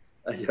region.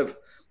 I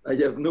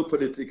have no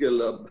political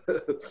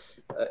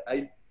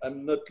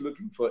I'm not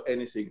looking for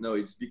anything. No,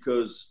 it's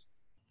because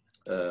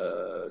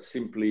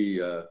simply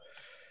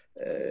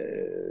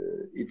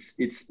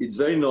it's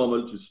very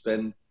normal to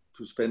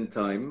spend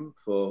time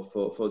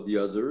for the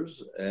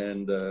others,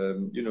 and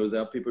you know,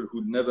 there are people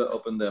who never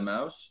open their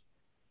mouths,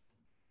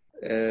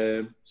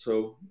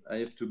 so I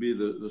have to be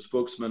the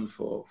spokesman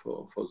for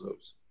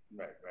those.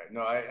 Right.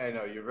 No, I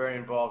know you're very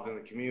involved in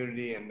the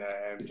community, and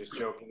I'm just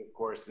joking, of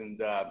course, and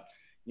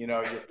you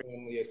know, your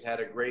family has had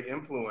a great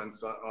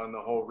influence on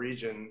the whole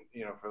region,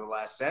 you know, for the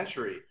last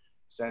century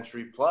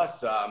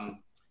plus.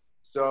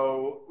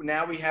 So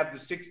now we have the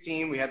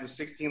 16, we have the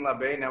 16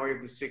 Labet, now we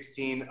have the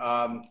 16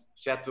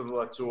 Château de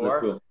la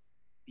Tour.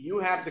 You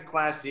have the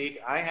Classique,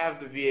 I have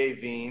the Vieilles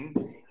Vignes,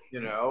 you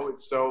know,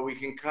 so we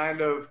can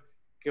kind of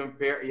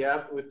compare,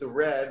 with the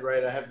red,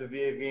 right? I have the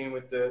Vieilles Vignes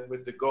with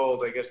the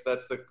gold. I guess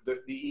that's the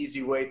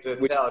easy way to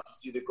tell. If you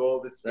see the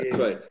gold, it's That's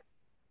right.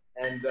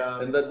 And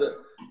that's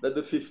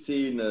the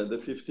 15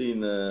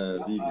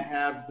 I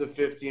have the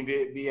 15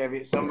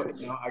 Vieilles.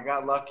 You know, I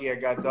got lucky. I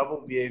got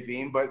double Vieilles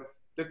Vignes, but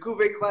the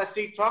Cuvée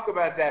Classique, talk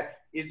about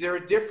that. Is there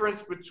a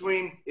difference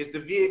between, is the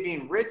Vieilles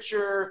Vignes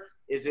richer?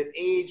 Is it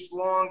aged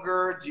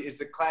longer? Is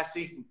the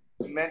Classique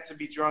meant to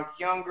be drunk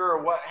younger,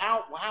 or what?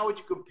 How would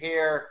you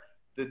compare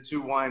the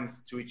two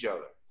wines to each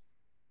other?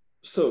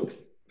 So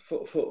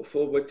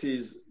for what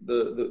is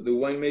the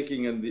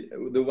winemaking and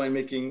the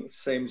winemaking,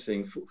 same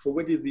thing. For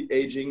what is the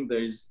aging,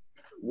 there is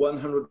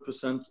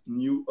 100%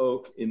 new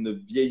oak in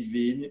the Vieilles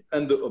Vignes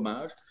and the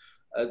Hommage.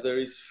 There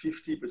is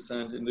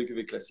 50% in the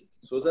Cuvée Classique.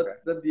 So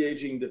that's the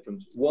aging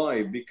difference.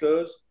 Why?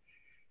 Because,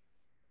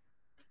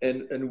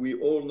 and we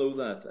all know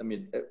that. I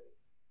mean,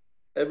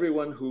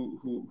 everyone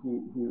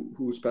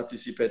who's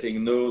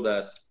participating know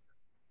that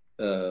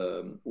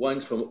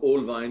wines from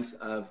all vines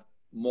have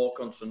more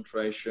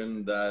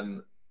concentration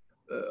than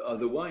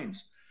other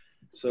wines.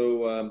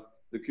 So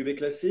the Cuvée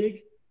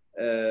Classique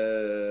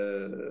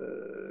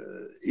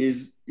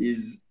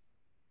is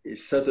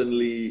is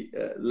certainly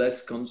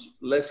less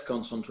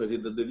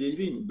concentrated than the Vieilles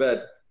Vignes,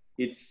 but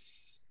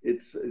it's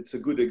a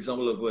good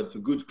example of what a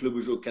good Clos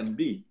Vougeot can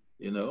be.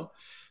 You know,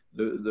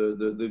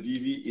 the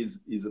VV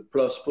is a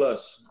plus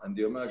plus, and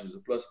the homage is a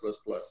plus plus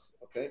plus.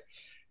 Okay,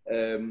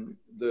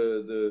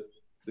 the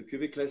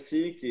Cuvée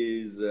Classique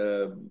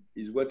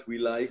is what we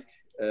like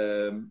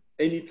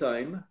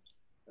anytime.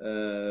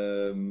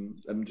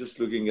 I'm just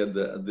looking at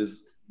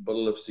this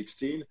bottle of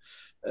 16.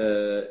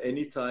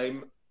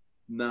 Anytime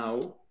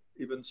now,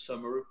 even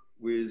summer,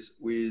 with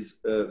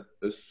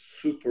a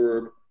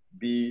superb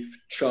beef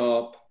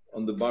chop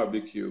on the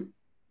barbecue.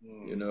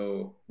 You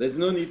know, there's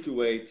no need to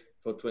wait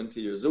for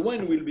 20 years. The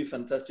wine will be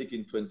fantastic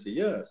in 20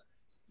 years,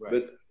 right.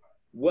 But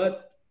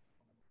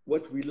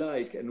what we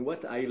like and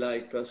what I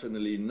like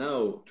personally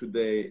now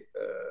today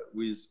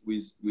with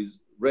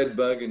red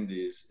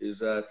Burgundies is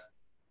that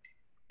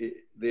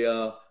they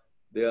are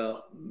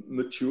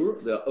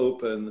mature, they are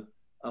open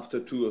after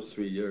 2 or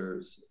 3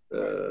 years,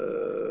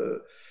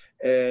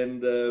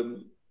 and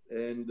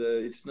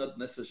it's not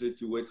necessary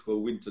to wait for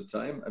winter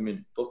time. I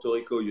mean, Puerto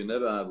Rico, you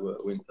never have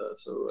winter,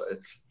 so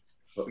it's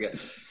forget.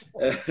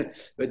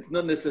 But it's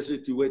not necessary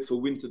to wait for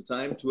winter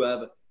time to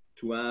have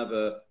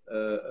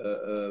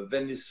a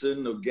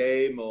venison or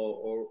game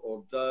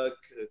or duck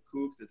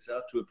cooked,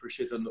 etc., to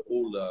appreciate an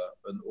older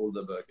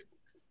Burgundy.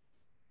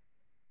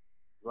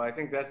 Well, I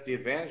think that's the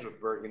advantage with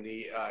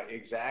Burgundy.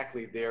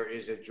 Exactly, there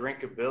is a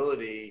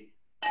drinkability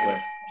and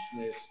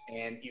freshness,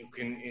 and you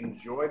can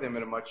enjoy them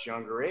at a much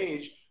younger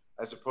age,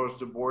 as opposed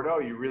to Bordeaux.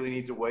 You really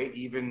need to wait.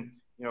 Even,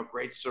 you know,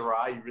 great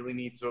Syrah, you really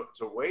need to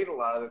wait a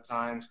lot of the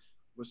times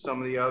with some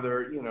of the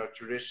other, you know,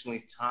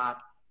 traditionally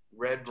top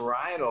red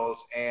varietals.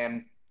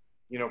 And,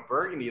 you know,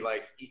 Burgundy,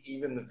 like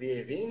even the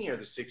Vieilles Vignes here,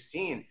 the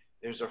 16,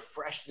 there's a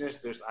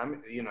freshness.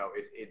 You know,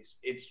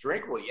 it's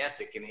drinkable. Yes,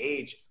 it can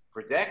age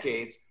for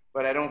decades,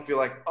 but I don't feel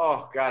like,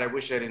 oh God, I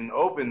wish I didn't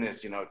open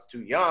this. You know, it's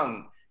too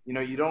young. You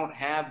know, you don't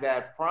have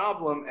that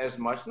problem as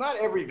much. Not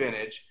every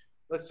vintage.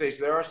 Let's say,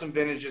 so there are some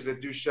vintages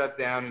that do shut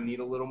down and need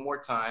a little more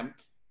time,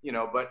 you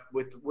know, but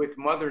with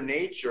Mother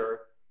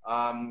Nature,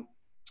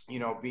 you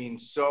know, being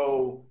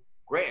so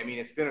great. I mean,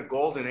 it's been a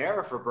golden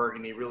era for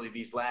Burgundy, really,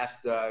 these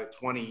last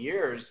 20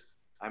 years.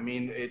 I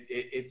mean,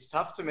 it's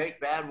tough to make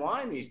bad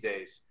wine these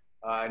days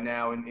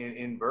now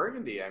in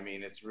Burgundy. I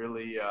mean, it's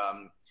really,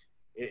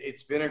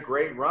 it's been a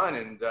great run.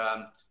 And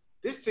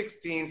this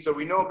 16, so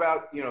we know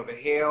about, you know, the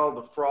hail,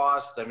 the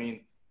frost. I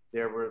mean,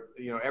 there were,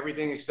 you know,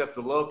 everything except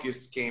the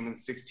locusts came in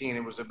 16.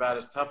 It was about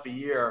as tough a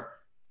year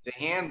to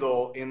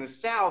handle in the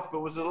south, but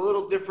was it a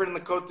little different in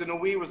the Côte de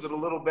Nuit? Was it a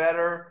little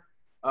better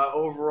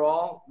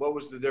overall? What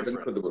was the difference?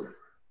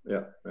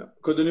 Yeah.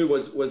 Côte de Nuit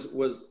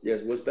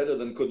was better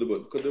than Côte de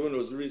Vougeot. Côte de Vougeot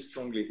was really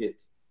strongly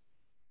hit.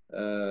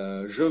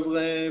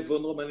 Gevrey,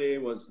 Vaune-Romanée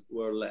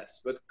were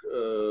less, but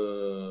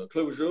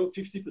Clos Vougeot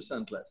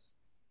 50% less.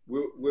 We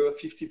were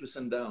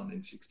 50% down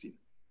in 16.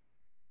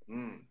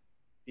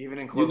 Even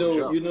in Clos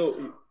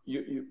Vougeot.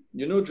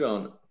 You know,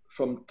 John,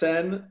 from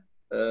 10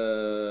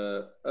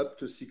 up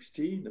to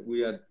 16, we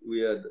had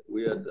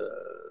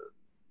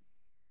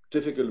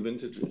difficult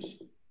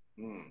vintages.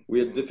 We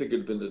had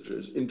difficult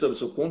vintages in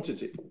terms of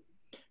quantity.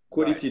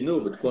 Quality, right. No,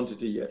 but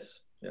quantity,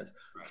 yes. Right.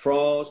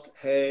 Frost,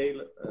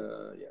 hail,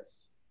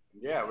 yes.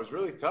 Yeah, it was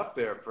really tough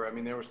there. I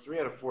mean, there was 3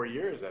 out of 4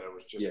 years that it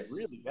was just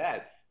really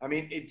bad. I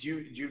mean,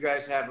 do you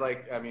guys have,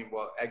 like, I mean,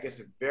 well, I guess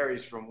it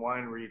varies from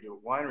winery to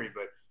winery,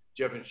 but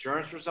do you have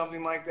insurance for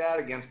something like that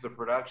against the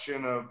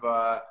production of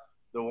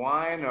the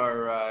wine,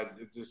 or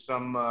do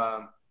some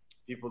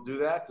people do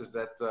that? Does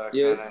that kind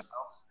of help?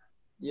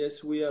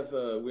 Yes, we have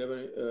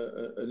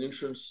an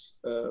insurance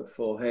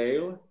for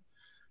hail.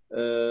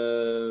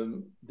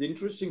 The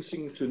interesting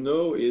thing to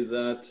know is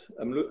that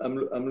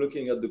I'm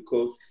looking at the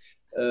coast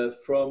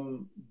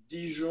from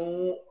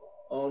Dijon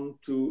on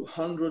to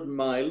 100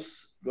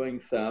 miles going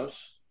south.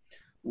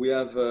 We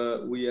have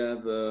a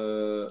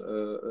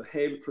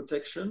hail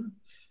protection,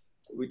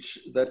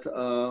 that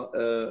are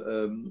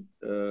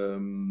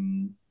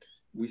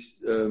with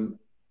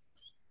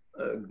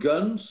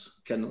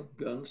cannon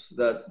guns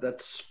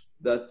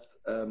that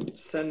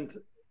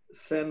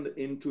send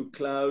into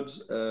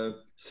clouds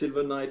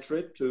silver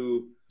nitrate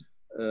to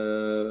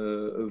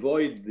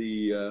avoid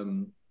the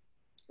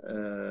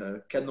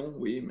canon.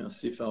 Oui,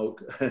 merci Farouk.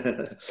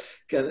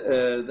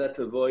 That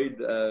avoid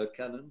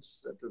cannons,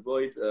 that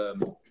avoid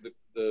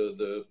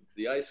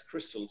the ice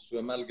crystals to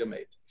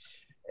amalgamate.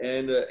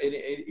 And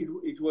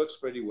it works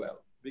pretty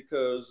well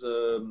because,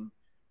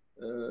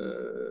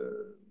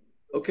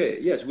 okay,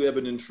 yes, we have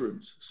an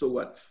insurance. So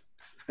what?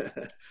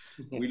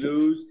 We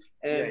lose,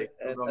 and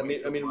I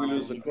mean, we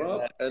lose the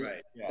crop, and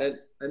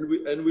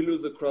we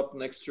lose the crop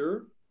next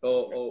year,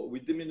 or we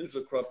diminish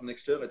the crop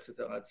next year,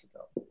 etc.,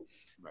 etc.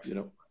 Right. You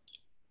know,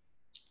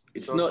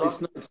 it's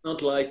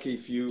not like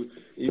if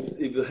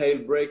the hail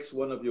breaks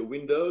one of your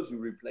windows, you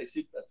replace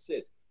it. That's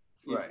it.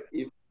 Right.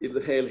 If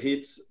the hail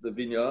hits the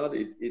vineyard,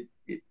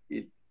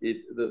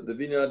 the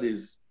vineyard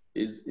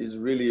is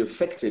really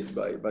affected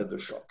by the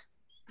shock.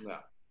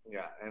 Yeah.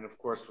 Yeah, and of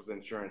course, with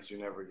insurance, you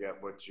never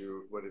get what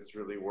it's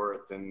really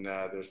worth, and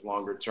there's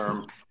longer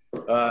term,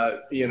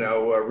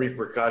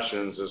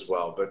 repercussions as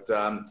well. But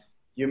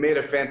you made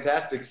a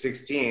fantastic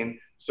 16.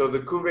 So the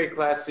Cuvée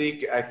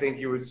Classique, I think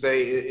you would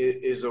say,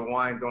 is a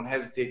wine. Don't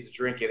hesitate to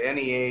drink at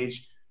any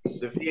age.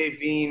 The Vieilles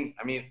Vignes,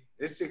 I mean,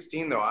 this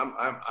 16 though,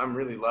 I'm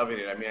really loving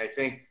it. I mean, I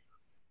think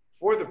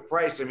for the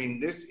price, I mean,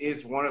 this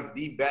is one of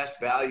the best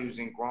values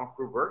in Grand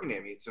Cru Burgundy. I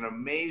mean, it's an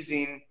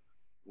amazing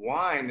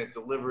wine that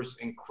delivers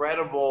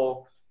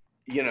incredible,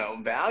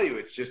 value.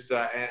 It's just,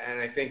 and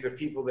I think the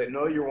people that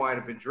know your wine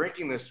have been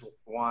drinking this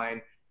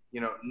wine,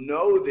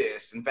 know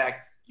this. In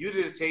fact, you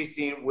did a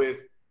tasting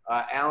with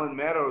Alan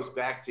Meadows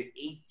back to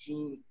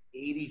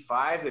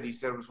 1885 that he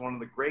said was one of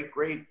the great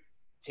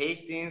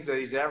tastings that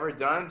he's ever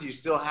done. Do you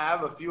still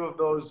have a few of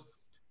those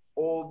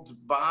old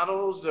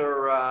bottles,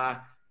 or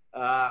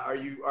are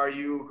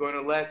you going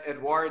to let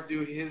Edouard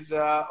do his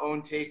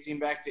own tasting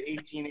back to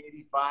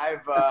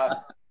 1885,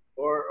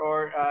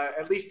 or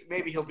at least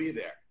maybe he'll be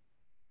there?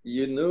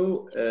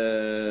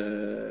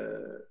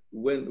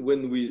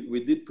 When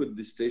we did put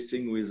this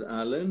tasting with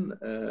Alan,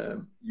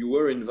 you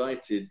were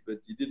invited, but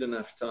you didn't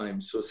have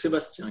time. So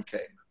Sébastien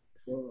came.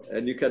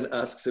 And you can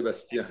ask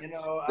Sébastien. I'm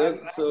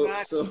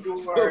not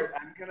sure.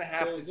 I'm going to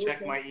have to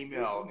check my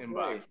email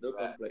inbox. No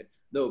complaint.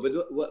 No, but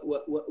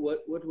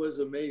what was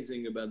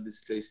amazing about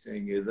this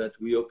tasting is that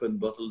we opened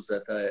bottles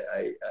that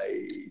I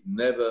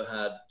never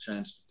had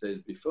chance to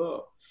taste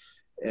before.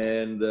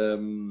 And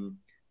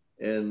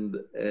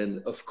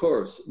of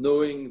course,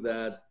 knowing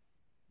that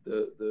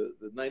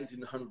the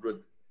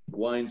 1900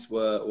 wines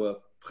were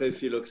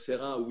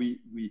pré-phylloxera,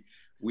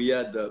 we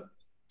had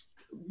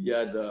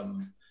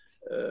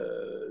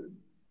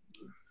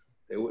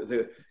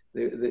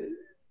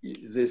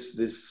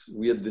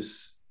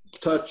this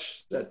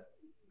touch that,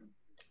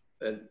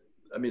 and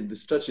I mean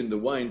this touch in the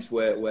wines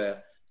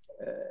where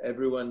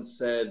everyone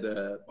said,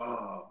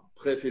 "Wow,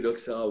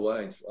 pré-phylloxera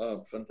wines,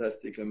 oh,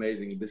 fantastic,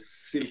 amazing, this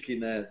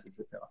silkiness,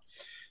 etc."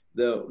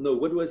 No,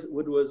 what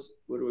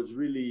was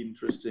really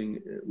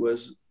interesting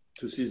was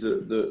to see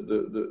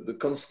the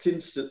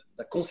consistency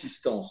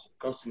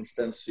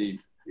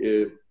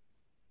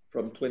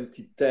from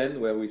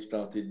 2010, where we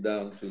started,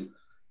 down to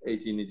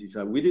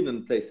 1885. We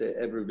didn't taste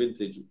every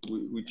vintage.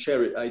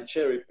 I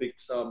cherry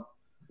picked some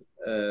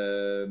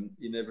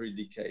in every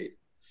decade,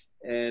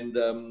 and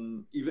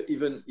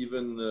even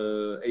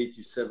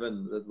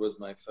 87. That was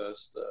my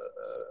first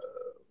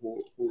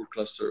whole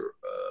cluster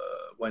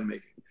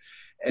winemaking,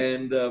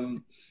 and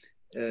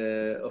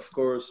of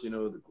course,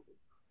 the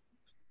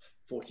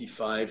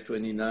 45,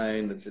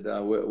 29,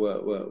 etc.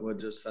 were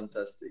just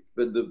fantastic.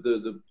 But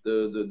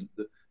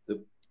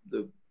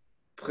the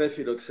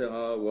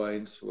pré-phylloxera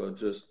wines were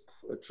just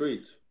a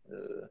treat.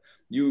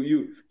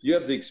 You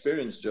have the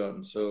experience,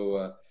 John,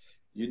 so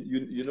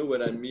you know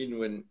what I mean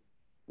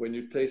when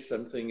you taste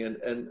something,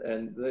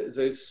 and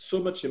there's so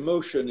much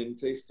emotion in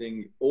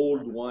tasting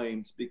old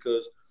wines,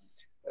 because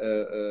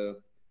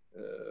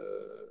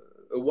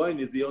a wine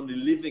is the only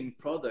living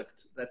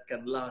product that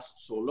can last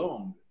so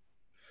long,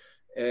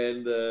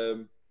 and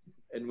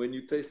when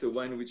you taste a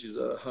wine which is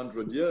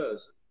 100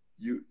 years,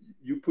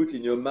 you put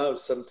in your mouth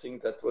something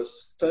that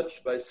was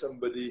touched by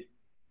somebody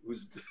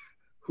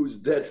who's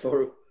dead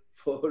for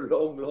a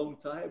long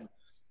time,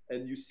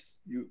 and you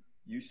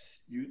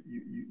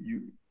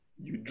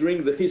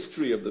drink the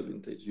history of the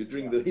vintage, you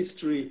drink the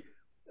history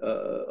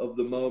of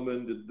the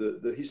moment,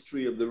 the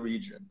history of the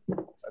region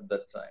at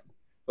that time.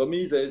 For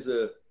me, there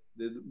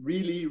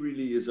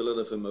really is a lot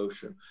of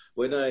emotion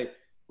when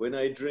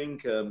I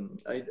drink.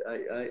 I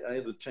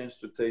had a chance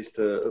to taste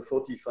a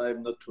 45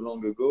 not too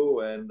long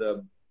ago, and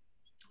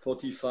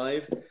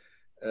 45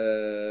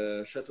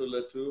 Château de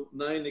la Tour,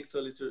 9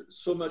 hectoliters,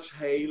 so much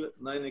hail,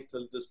 9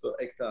 hectoliters per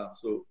hectare.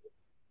 So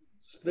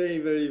it's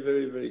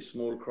very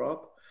small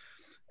crop.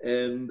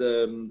 And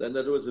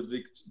that was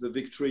the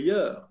victory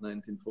year,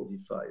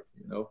 1945,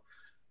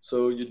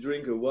 So you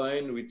drink a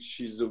wine which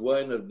is the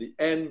wine of the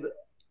end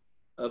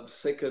of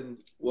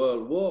Second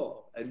World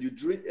War, and you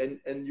drink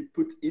and you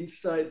put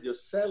inside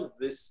yourself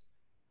this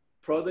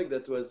product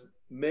that was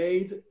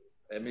made.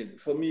 I mean,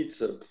 for me,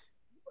 it's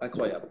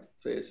incroyable.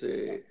 It's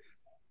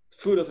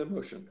full of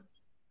emotion.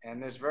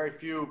 And there's very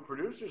few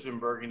producers in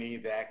Burgundy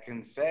that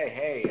can say,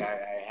 "Hey,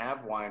 I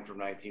have wine from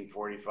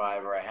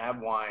 1945, or I have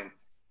wine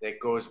that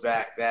goes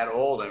back that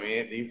old." I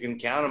mean, you can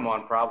count them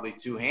on probably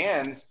two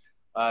hands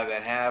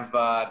that have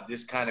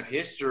this kind of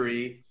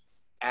history,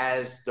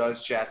 as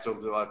does Château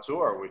de la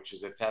Tour, which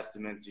is a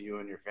testament to you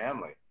and your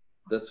family.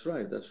 That's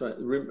right.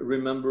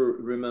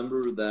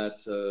 Remember that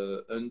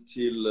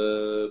until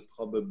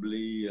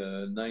probably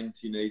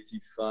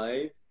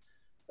 1985,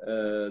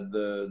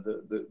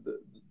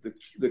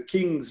 the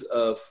kings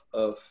of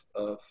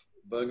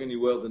Burgundy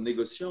were the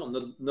négociants,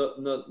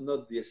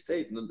 not the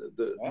estate.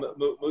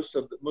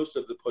 Most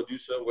of the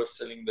producers were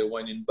selling their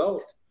wine in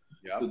bulk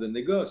to the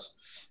négoce,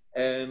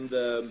 and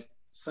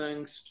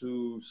thanks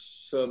to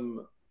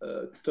some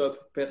top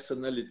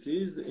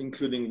personalities,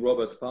 including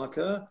Robert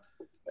Parker,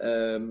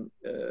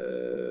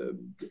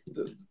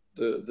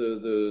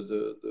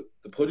 the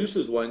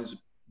producers' wines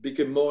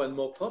became more and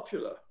more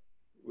popular,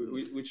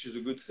 which is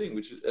a good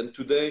thing. And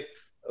today,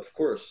 of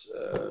course,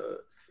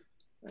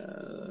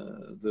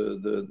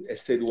 the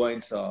estate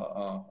wines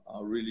are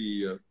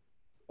really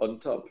on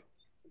top.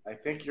 I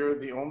think you're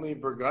the only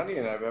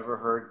Burgundian I've ever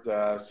heard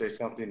say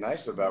something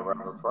nice about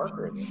Robert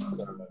Parker.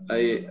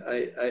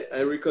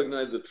 I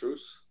recognize the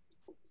truth.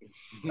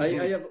 I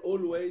have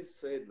always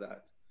said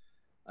that.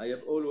 I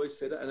have always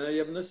said that, and I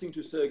have nothing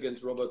to say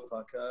against Robert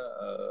Parker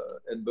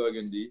and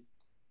Burgundy.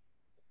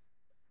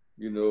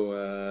 You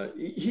know,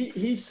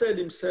 he said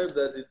himself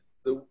that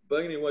the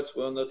Burgundy wines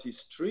were not his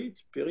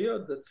street.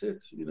 Period. That's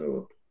it. You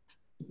know,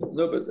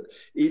 no, but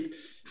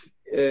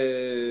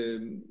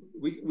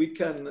we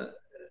can.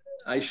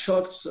 I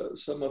shocked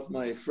some of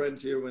my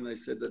friends here when I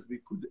said that we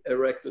could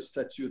erect a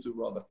statue to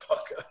Robert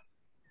Parker.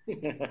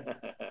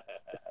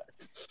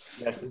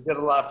 Yes, he did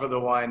a lot for the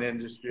wine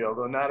industry,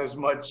 although not as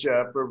much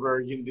for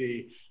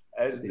Burgundy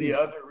as the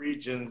other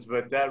regions,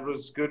 but that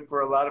was good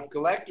for a lot of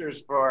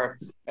collectors for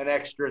an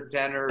extra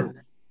 10 or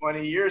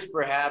 20 years,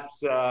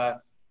 perhaps.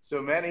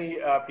 So many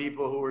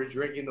people who were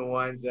drinking the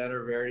wines then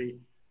are very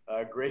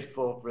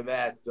grateful for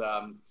that.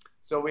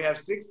 So we have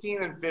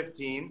 16 and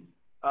 15.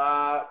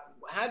 How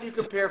do you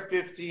compare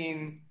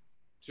 15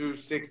 to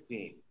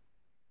 16?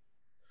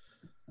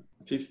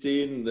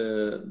 15,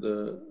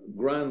 the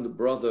grand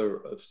brother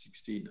of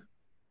 16,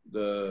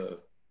 the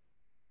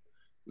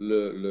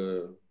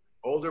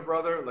older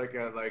brother, like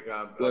a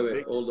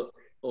big...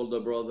 older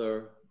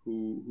brother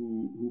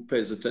who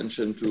pays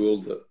attention to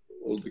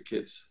all the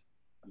kids.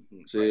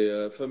 Mm-hmm.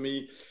 So for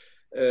me,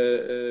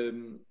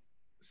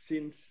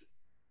 since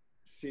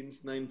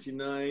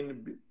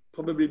 99,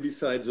 probably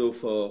besides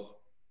 04,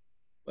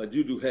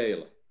 due to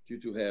hail,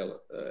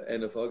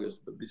 end of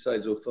August, but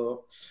besides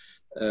 04,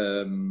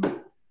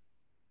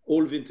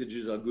 all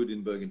vintages are good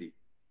in Burgundy.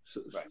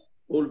 So, right.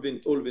 All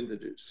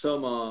vintages.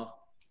 Some are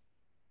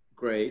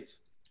great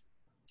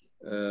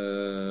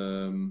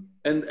and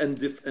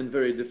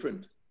very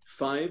different.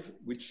 5,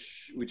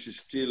 which is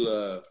still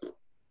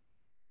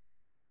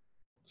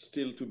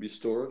to be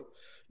stored.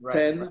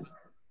 Right.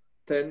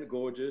 10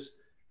 gorgeous.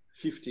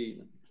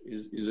 15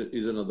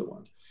 is another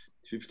one.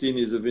 15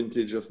 is a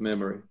vintage of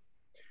memory.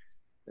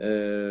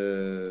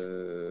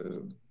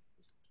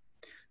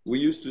 We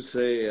used to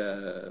say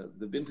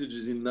the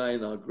vintages in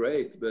 9 are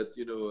great, but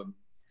you know,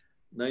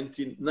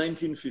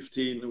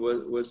 1915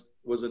 was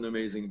an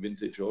amazing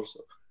vintage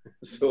also.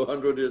 So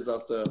 100 years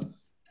after,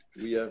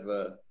 we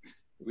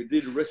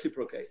did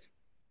reciprocate.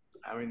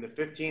 I mean, the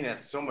 15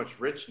 has so much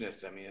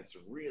richness. I mean, it's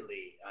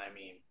really,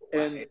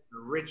 it's a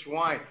rich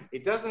wine.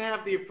 It doesn't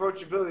have the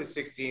approachability of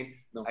 16.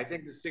 No. I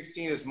think the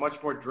 16 is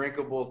much more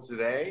drinkable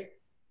today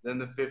than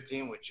the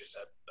 15, which is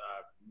a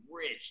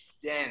rich,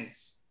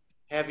 dense,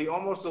 heavy,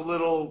 almost a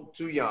little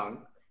too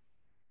young.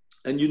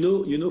 And you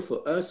know,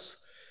 for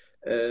us,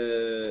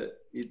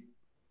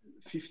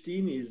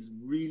 15 is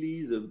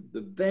really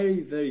the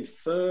very, very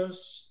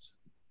first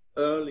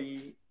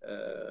early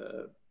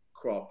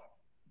crop.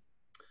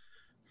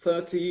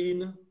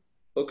 13,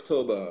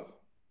 October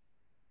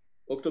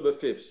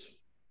 5th.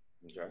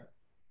 Okay.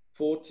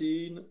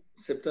 14,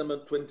 September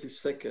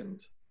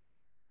 22nd.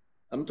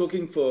 I'm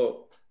talking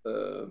for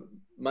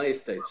my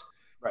estate.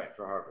 Right,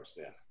 for harvest,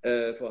 yeah.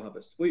 For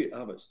harvest.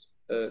 Harvest.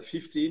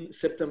 15,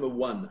 September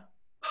 1.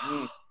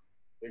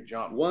 Big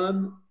jump.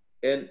 1,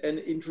 and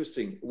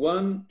interesting.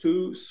 1,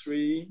 2,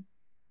 3,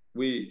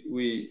 we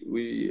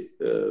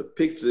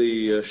picked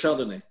the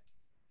Chardonnay.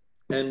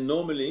 And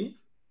normally,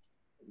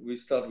 we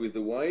start with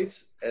the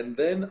whites, and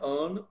then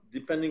on,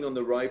 depending on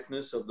the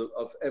ripeness of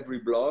every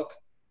block,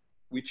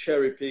 we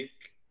cherry pick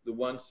the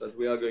ones that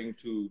we are going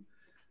to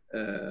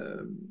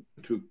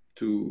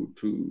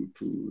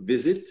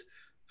visit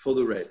for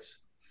the reds.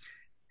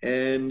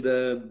 And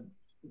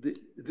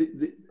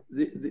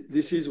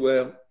this is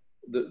where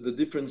the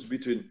difference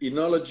between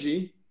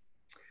enology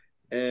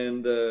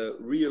and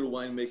real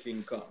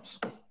winemaking comes.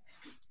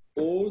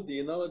 All the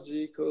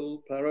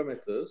enological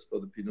parameters for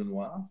the Pinot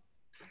Noir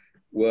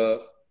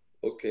were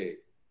okay.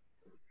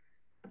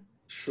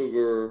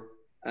 Sugar,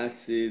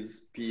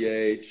 acids,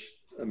 pH,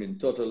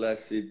 total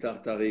acid,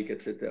 tartaric,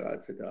 etc.,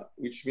 etc.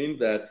 Which means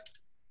that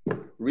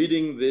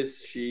reading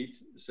this sheet,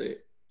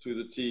 say to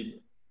the team,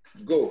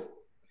 go.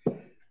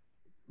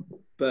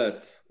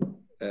 But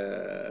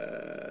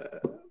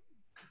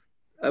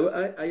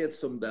I had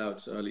some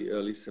doubts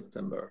early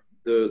September.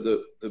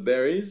 The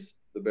berries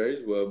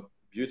were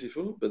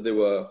beautiful, but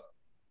the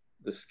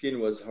skin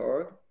was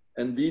hard,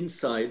 and the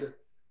inside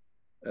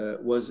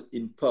was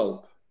in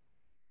pulp.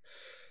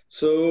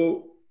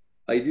 So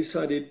I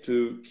decided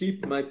to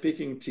keep my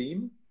picking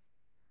team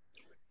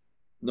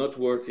not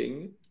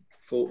working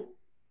for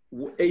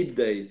 8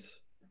 days.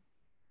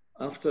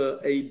 After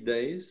 8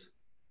 days,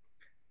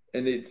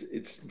 and it's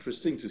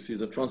interesting to see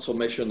the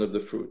transformation of the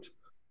fruit.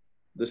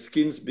 The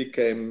skins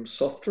became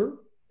softer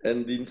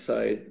and the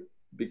inside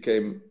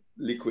became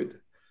liquid.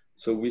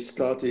 So we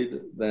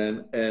started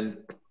then,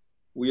 and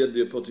we had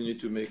the opportunity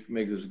to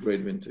make this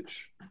great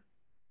vintage.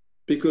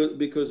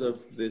 because of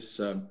this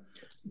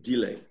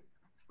delay.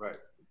 Right.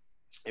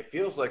 It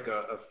feels like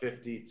a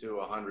 50 to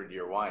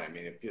 100-year wine. I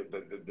mean, it feels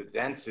the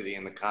density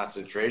and the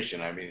concentration,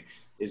 I mean,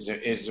 is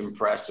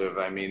impressive.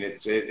 I mean,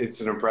 it's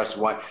an impressive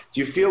wine. Do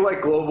you feel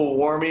like global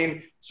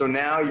warming? So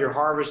now you're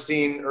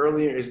harvesting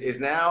earlier. Is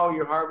now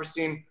you're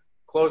harvesting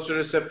closer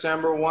to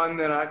September 1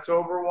 than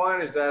October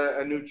 1? Is that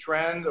a new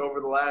trend over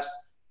the last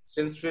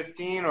since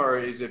 15, or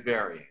is it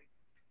varying?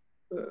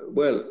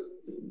 Well,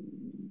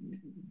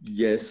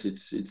 yes,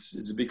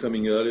 it's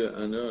becoming earlier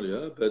and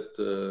earlier, but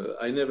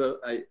I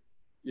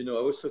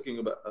was talking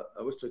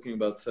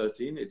about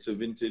 13. It's a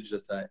vintage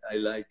that I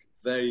like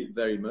very,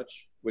 very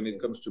much when it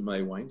comes to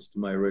my wines, to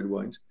my red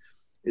wines.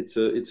 It's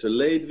a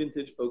late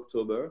vintage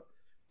October,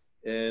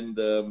 and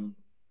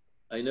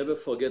I never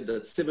forget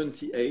that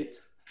 78,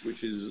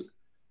 which is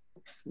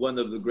one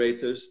of the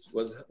greatest,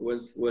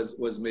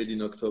 was made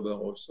in October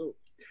also.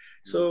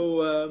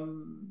 So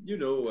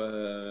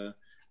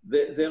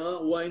there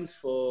are wines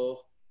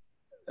for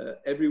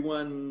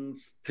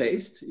everyone's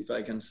taste, if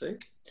I can say.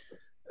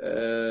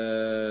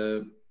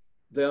 There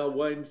are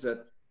wines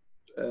that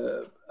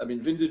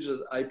vintage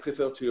that I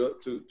prefer to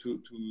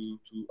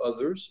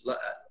others. Like,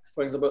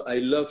 for example, I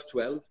love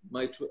 12.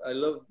 I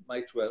love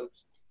my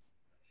 12s.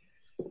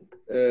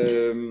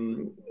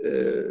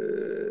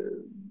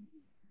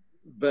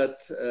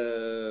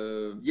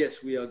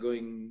 Yes,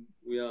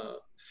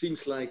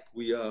 seems like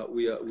we are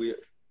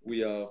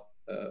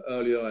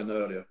earlier and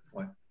earlier.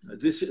 Right.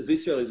 This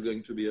year is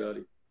going to be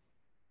early.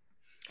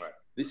 Right.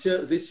 This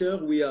year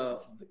we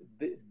are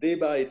day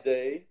by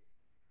day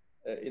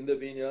in the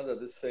vineyard at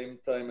the same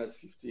time as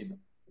 15.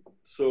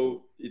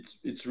 So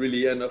it's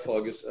really end of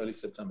August, early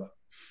September.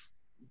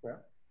 Okay.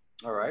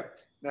 All right.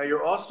 Now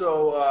you're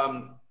also,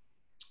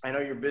 I know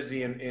you're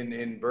busy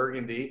in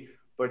Burgundy,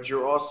 but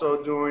you're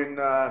also doing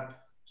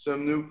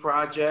some new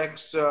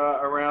projects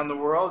around the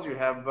world. You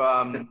have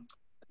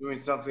doing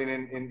something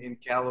in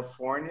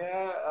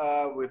California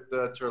with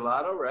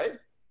Terlato, right?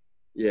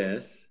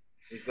 Yes.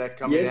 Is that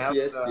coming out?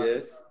 Yes.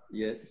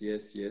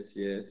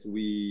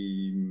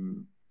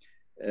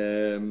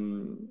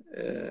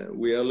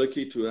 We are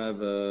lucky to have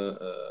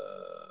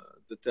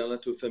the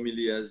Terlato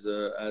family as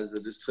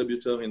a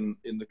distributor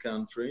in the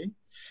country.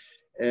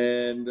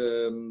 And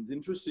the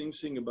interesting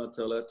thing about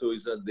Terlato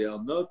is that they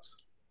are not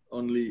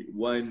only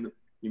wine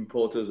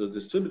importers or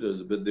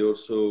distributors, but they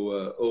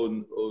also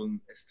own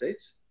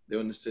estates. They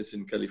own estates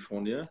in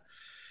California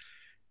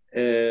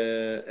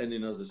and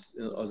in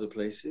other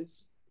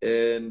places.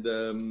 And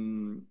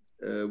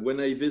when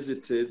I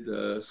visited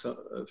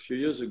a few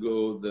years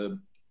ago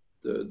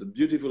the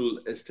beautiful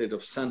estate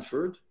of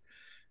Sanford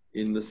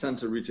in the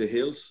Santa Rita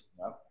Hills,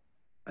 yeah,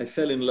 I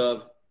fell in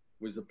love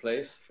with the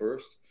place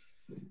first.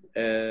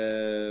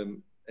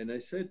 And I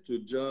said to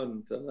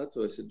John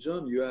Terlato, I said,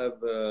 John, you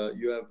have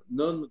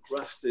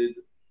non-grafted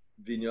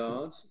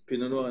vineyards,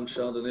 Pinot Noir and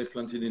Chardonnay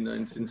planted in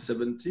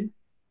 1970.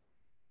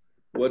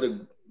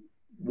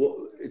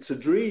 It's a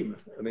dream.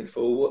 I mean,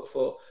 for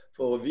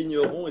a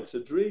vigneron, it's a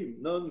dream.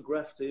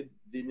 Non-grafted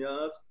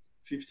vineyards,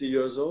 50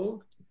 years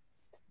old.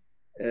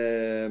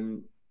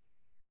 I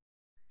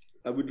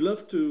would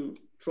love to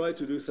try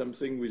to do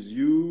something with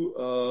you.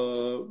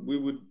 We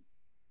would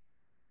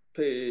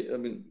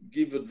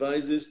give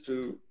advices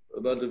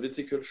about the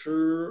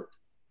viticulture,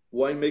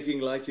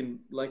 winemaking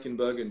like in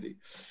Burgundy.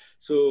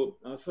 So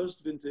our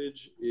first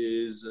vintage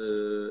is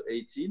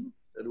 18.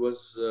 It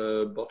was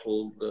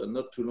bottled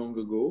not too long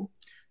ago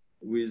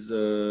with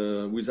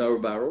our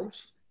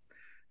barrels.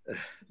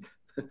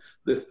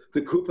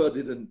 The cooper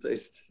didn't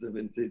taste the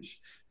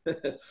vintage,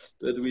 but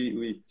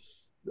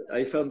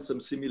I found some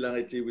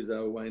similarity with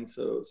our wine,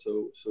 so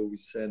we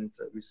sent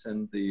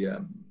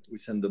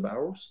the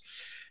barrels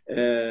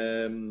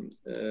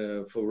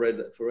for red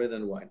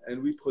and wine,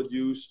 and we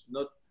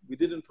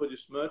didn't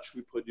produce much.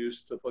 We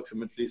produced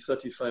approximately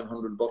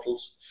 3,500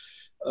 bottles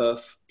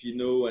of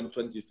Pinot and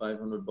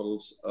 2,500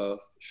 bottles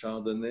of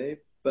Chardonnay,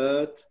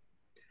 but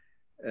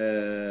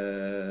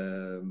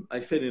I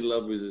fell in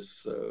love with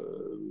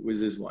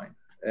this wine,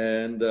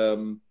 and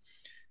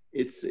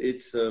it's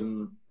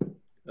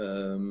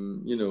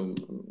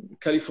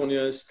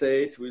California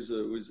estate with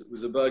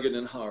a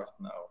Burgundian heart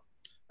now.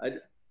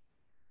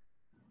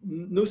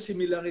 No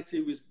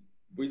similarity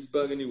with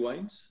Burgundy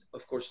wines,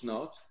 of course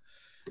not.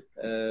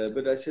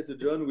 But I said to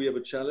John, we have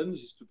a challenge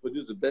is to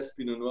produce the best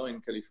Pinot Noir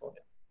in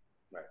California.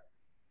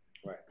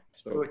 Right.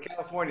 So with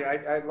California,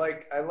 I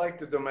like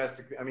the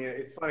domestic. I mean,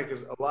 it's funny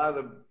because a lot of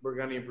the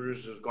Burgundian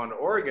producers have gone to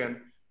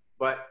Oregon,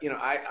 but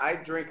I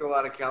drink a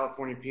lot of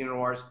California Pinot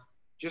Noirs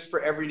just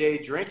for everyday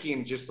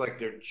drinking. Just like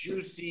they're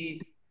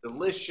juicy,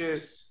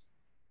 delicious,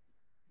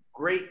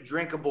 great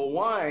drinkable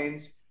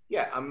wines.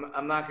 Yeah,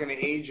 I'm not going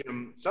to age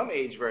them. Some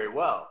age very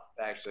well,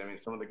 actually. I mean,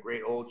 some of the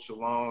great old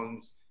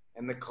Chalons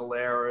and the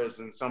Caleras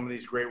and some of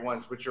these great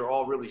ones, which are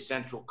all really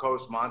Central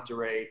Coast,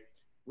 Monterey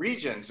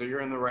region. So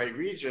you're in the right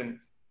region.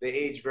 They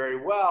age very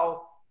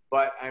well,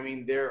 but I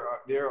mean,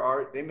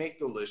 they make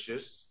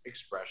delicious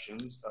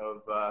expressions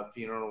of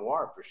Pinot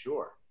Noir for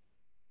sure.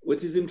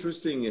 what is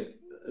interesting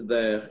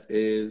there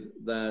is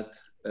that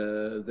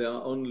there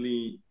are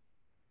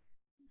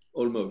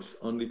almost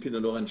only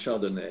Pinot Noir and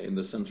Chardonnay in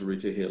the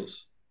Central-Rite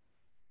Hills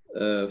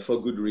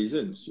for good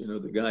reasons. You know,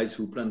 the guys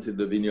who planted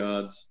the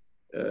vineyards,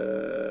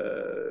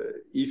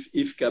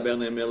 if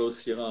Cabernet Merlot,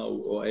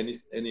 Syrah, or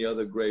any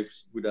other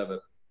grapes would have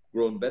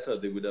grown better,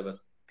 they would have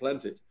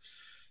planted.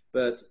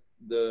 But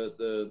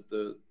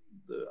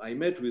I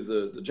met with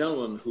the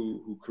gentleman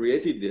who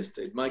created the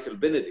estate, Michael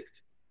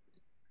Benedict,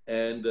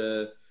 and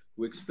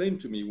who explained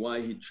to me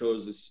why he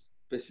chose a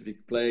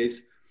specific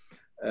place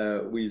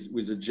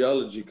with a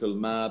geological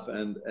map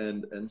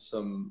and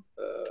some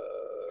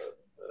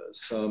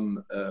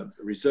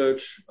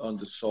research on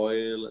the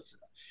soil, etc.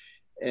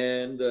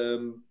 And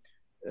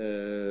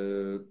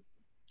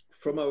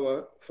from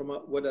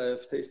what I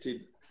have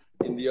tasted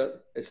in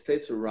the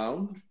estates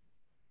around,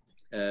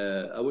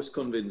 I was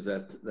convinced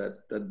that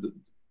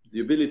the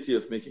ability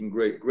of making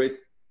great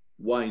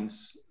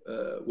wines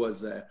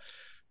was there.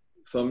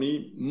 For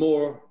me,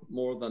 more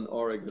than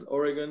Oregon.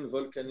 Oregon,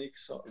 volcanic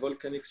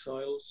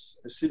soils,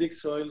 acidic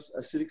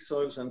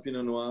soils, and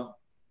Pinot Noir.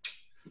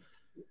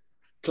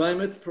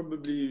 Climate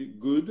probably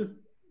good,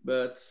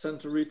 but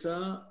Santa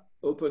Rita,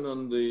 open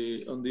on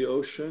the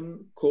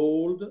ocean,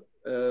 cold.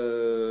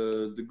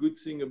 The good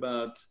thing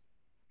about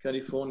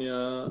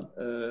California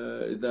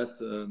that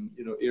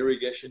you know,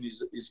 irrigation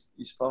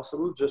is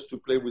possible, just to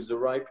play with the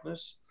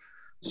ripeness.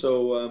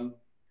 So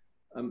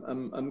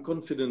I'm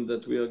confident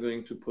that we are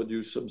going to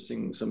produce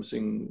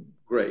something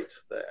great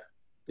there.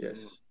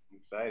 Yes.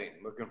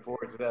 Exciting. Looking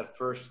forward to that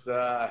first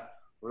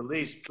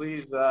release.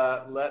 Please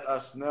let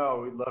us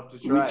know. We'd love to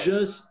try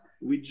it.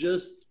 We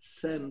just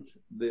sent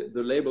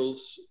the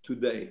labels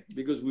today,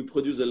 because we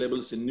produce the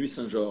labels in Nuit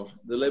Saint-Georges.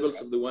 The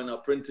labels of the wine are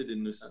printed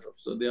in Nuit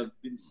Saint-Georges, so they have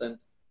been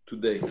sent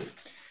today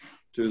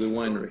to the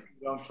winery.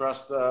 You don't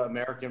trust the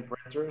American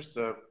printers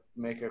to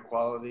make a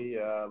quality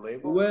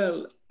label?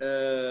 Well,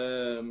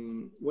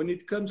 when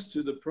it comes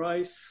to the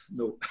price,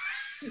 no.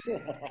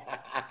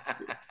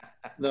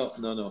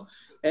 No.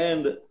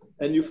 And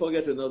you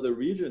forget another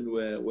region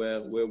where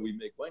we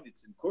make wine.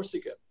 It's in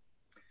Corsica.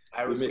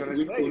 I was going to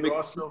say, you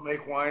also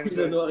make wines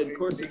in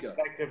Corsica.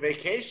 Like a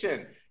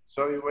vacation.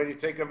 So when you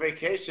take a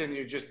vacation,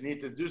 you just need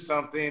to do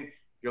something.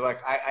 You're like,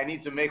 I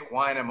need to make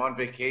wine. I'm on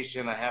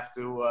vacation. I have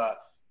to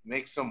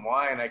make some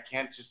wine. I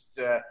can't just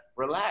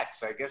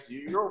relax. I guess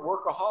you're a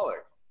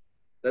workaholic.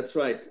 That's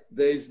right.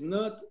 There is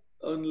not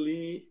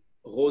only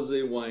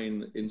rosé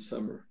wine in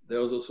summer.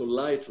 There's also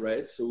light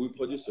red. So we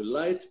produce a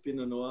light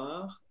Pinot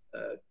Noir,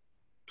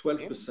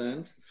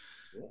 12%.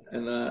 Yeah.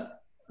 And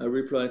I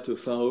replied to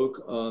Farouk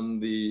on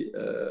the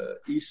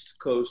east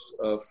coast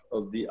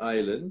of the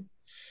island.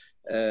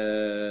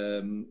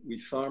 We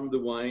farm the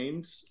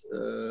wines,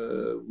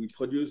 we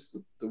produce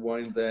the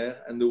wine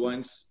there, and the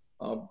wines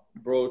are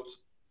brought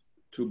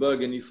to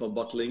Burgundy for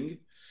bottling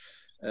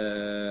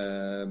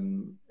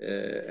and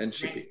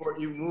shipping.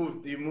 You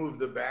move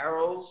the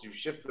barrels, you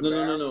ship the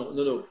barrels?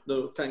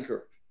 No,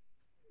 tanker.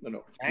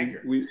 No.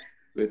 Tanker?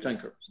 We're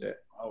tanker, yeah.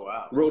 Oh,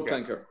 wow. Road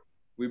tanker.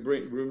 We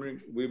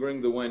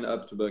bring the wine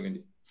up to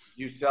Burgundy.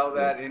 You sell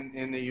that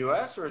in the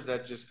U.S., or is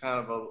that just kind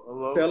of a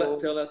local?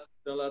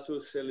 Terlato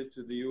sell it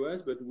to the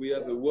U.S., but we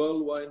have a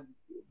worldwide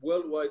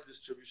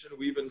distribution.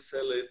 We even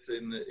sell it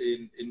in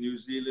New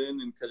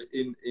Zealand,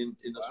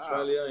 in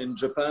Australia, in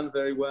Japan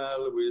very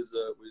well, with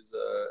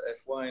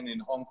F wine in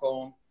Hong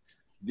Kong,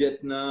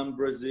 Vietnam,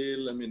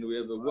 Brazil. I mean, we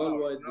have a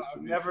worldwide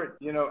distribution.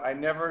 I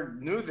never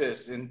knew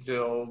this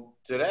until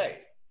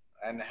today.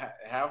 And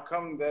how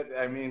come that?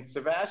 I mean,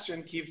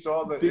 Sebastian keeps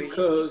all the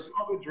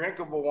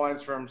drinkable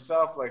wines for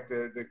himself, like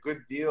the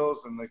good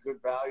deals and the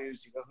good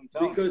values. He doesn't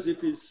tell because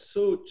it is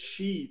so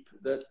cheap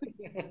that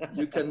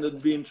you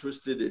cannot be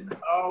interested in.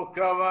 Oh,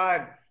 come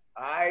on!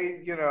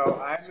 I'm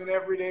an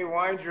everyday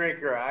wine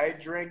drinker. I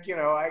drink.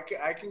 I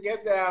can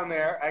get down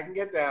there.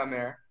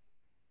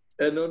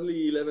 And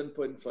only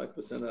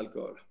 11.5%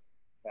 alcohol.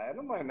 I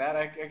don't mind that.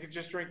 I could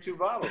just drink 2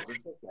 bottles.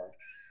 It's okay.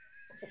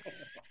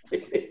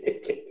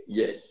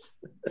 Yes.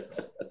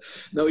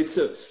 No, it's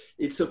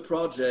a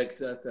project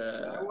that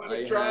I want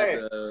to try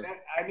it.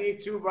 I need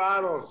 2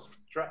 bottles.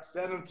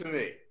 Send them to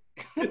me.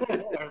 We'll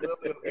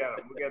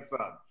get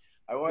some.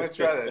 I want to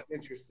try that. It's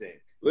interesting.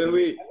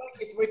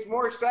 It's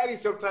more exciting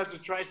sometimes to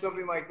try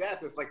something like that.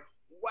 That's like,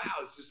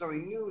 wow, it's just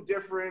something new,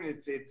 different.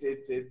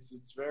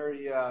 It's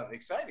very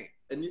exciting.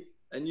 And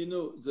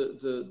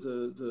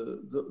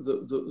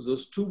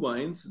those 2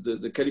 wines,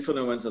 the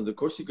California wines and the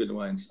Corsican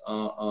wines,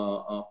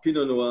 are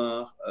Pinot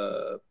Noir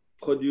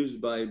produced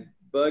by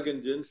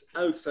Burgundians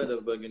outside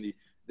of Burgundy.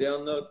 They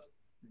are not.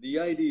 The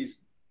idea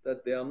is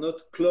that they are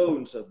not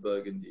clones of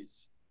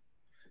Burgundies.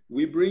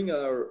 We bring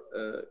our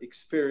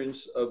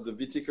experience of the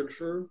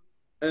viticulture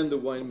and the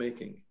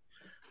winemaking.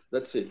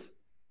 That's it.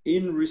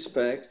 In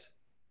respect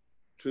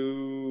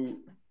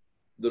to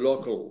the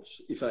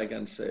locals, if I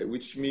can say,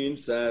 which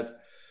means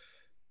that,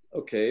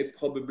 okay,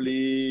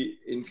 probably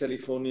in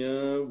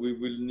California, we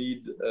will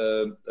need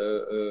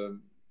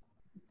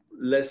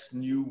less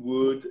new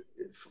wood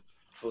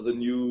for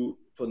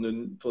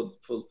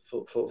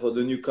for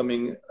the new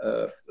coming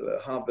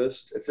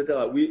harvest,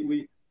 etc.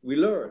 We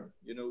learn,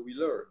 you know, we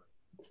learn,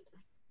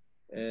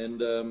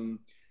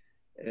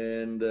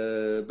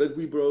 but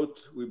we brought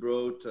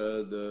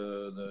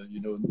the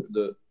you know,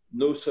 the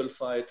no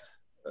sulfite,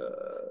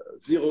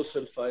 zero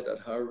sulfite at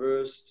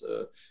harvest,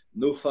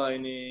 no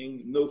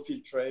fining, no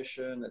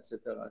filtration,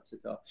 etc.,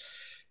 etc.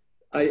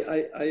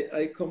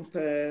 I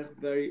compare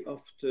very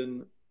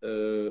often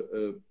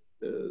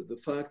the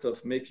fact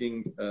of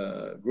making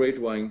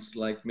great wines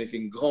like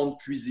making grande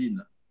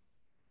cuisine.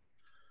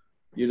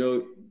 You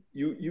know,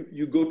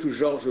 you go to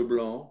Georges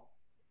Blanc.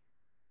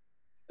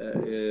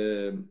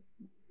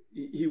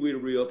 He will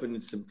reopen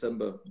in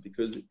September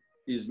because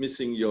he's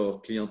missing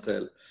your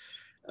clientele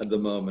at the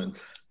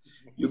moment.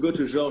 You go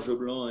to Georges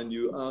Blanc and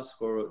you ask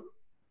for a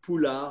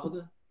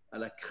poularde à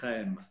la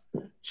crème,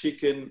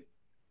 chicken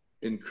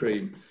and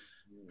cream.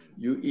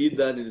 You eat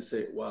that and you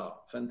say,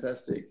 wow,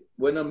 fantastic.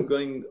 When I'm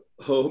going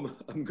home,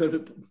 I'm going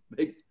to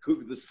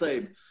cook the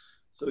same.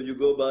 So you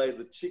go buy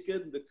the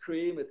chicken, the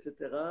cream,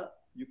 etc.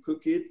 You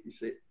cook it, you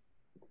say,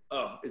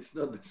 oh, it's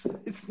not the same.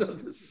 It's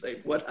not the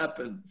same. What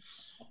happened?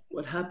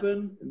 What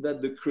happened?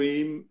 That the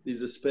cream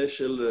is a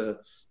special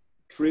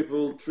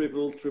triple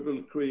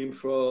cream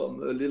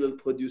from a little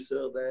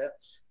producer there.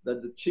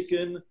 That the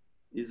chicken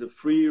is a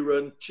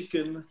free-run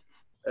chicken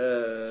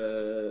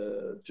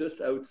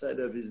just outside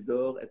of his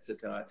door,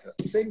 etc.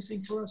 Same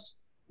thing for us.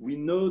 We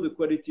know the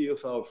quality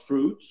of our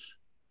fruits.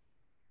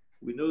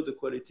 We know the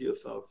quality of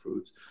our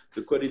fruits.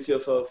 The quality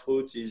of our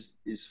fruits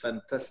is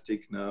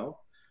fantastic now.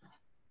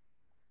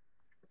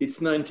 It's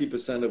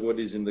 90% of what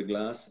is in the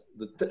glass.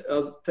 The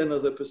 10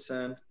 other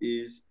percent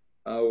is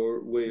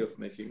our way of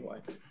making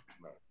wine.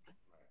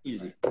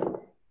 Easy.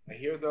 I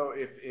hear though,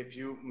 if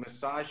you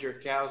massage your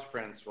cows,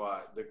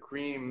 Francois, the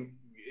cream,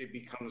 it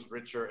becomes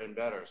richer and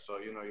better. So,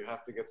 you know, you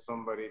have to get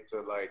somebody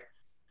to like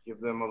give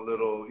them a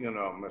little, you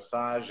know,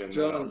 massage. And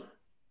John,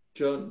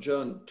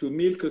 to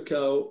milk a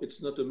cow,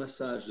 it's not a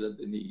massage that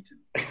they need.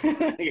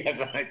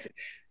 Yeah,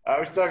 I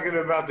was talking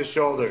about the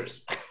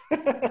shoulders.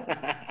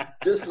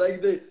 Just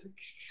like this.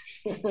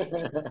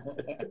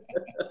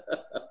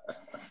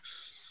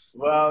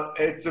 Well,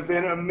 it's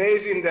been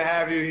amazing to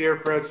have you here,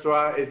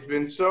 Francois. It's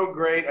been so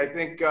great. I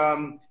think,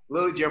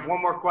 Lily, do you have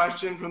one more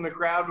question from the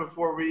crowd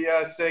before we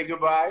say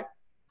goodbye?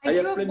 I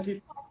have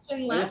plenty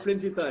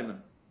of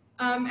time.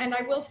 And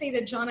I will say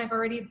that, John,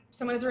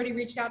 someone has already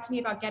reached out to me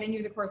about getting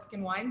you the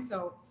Corsican wine,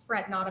 so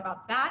fret not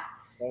about that.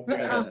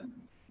 Okay.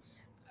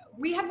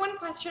 We had one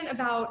question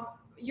about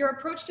your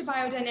approach to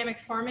biodynamic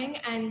farming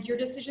and your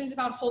decisions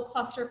about whole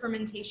cluster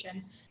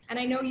fermentation. And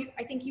I know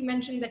I think you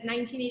mentioned that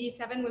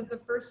 1987 was the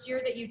first year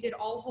that you did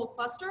all whole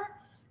cluster.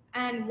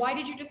 And why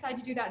did you decide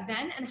to do that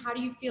then? And how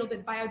do you feel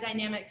that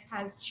biodynamics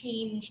has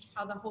changed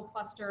how the whole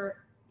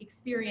cluster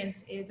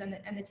experience is and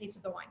the taste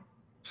of the wine?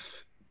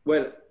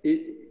 Well,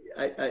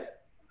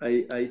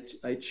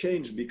 I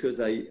changed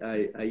because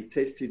I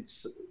tasted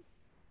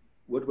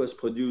what was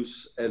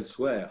produced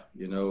elsewhere,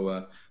 you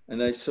know,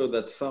 and I saw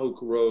that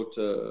Farouk wrote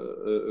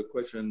a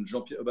question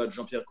about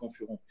Jean-Pierre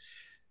Confuron.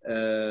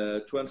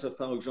 To answer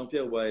Farouk,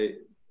 Jean-Pierre, why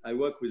I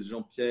work with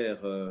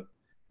Jean-Pierre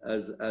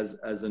as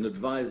an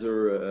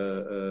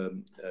advisor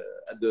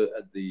at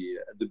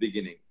the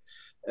beginning,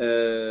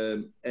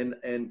 and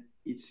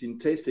it's in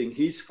tasting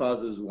his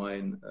father's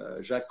wine,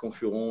 Jacques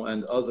Confuron,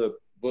 and other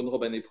Von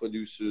Robanet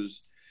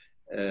producers,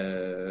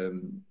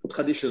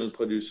 traditional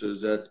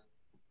producers, that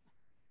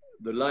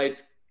the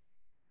light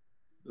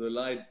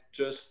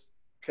just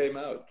came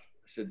out.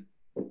 I said,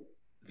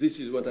 this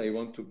is what I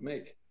want to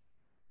make.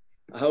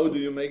 How do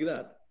you make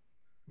that?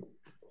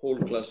 Whole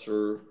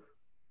cluster,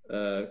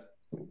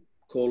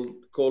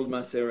 cold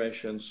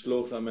maceration,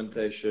 slow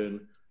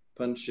fermentation,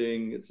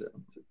 punching, etc.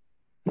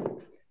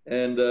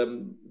 And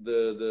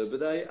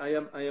but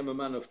I am a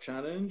man of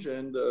challenge,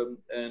 and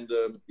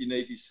in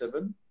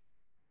 '87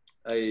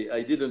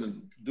 I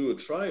didn't do a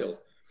trial.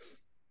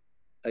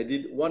 I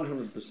did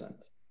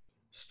 100%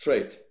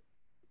 straight.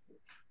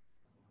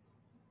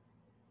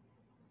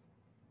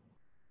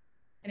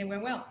 And it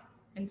went well.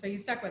 And so you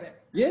stuck with it.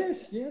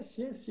 Yes. It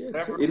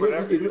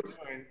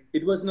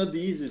was not the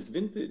easiest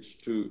vintage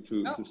to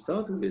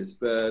start with,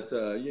 but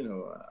you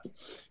know,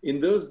 in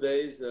those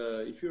days,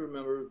 if you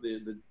remember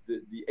the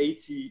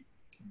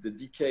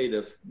decade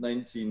of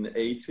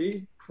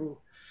 1980,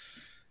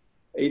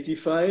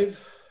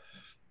 85,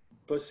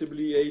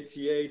 possibly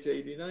 88,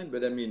 89,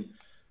 but I mean,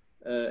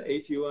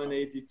 81,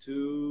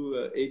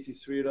 82,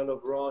 83, a lot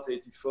of rot,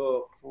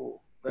 84,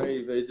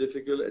 very, very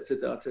difficult,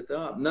 etc.,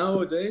 etc.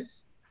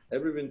 Nowadays,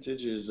 every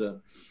vintage is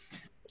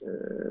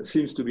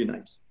seems to be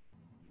nice.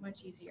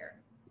 Much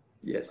easier.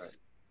 Yes. Right.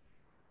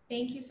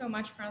 Thank you so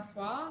much,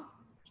 Francois.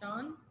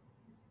 John?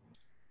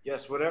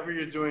 Yes, whatever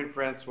you're doing,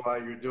 Francois,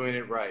 you're doing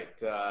it right.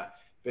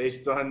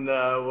 Based on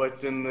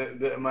what's in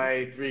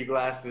my 3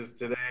 glasses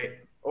today.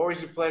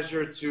 Always a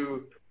pleasure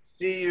to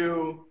see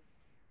you.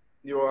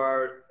 You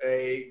are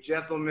a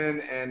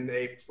gentleman and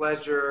a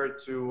pleasure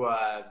to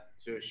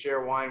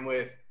share wine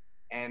with,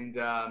 and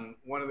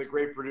one of the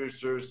great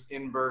producers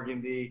in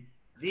Burgundy.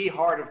 the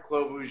heart of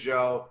Clos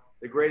Vougeot,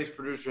 the greatest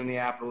producer in the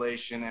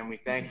appellation. And we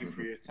thank you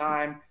for your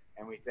time,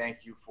 and we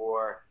thank you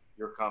for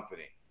your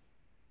company.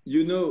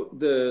 You know,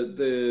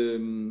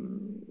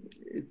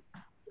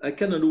 I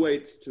cannot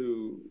wait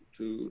to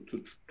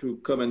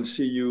come and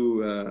see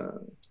you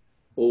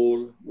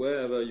all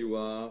wherever you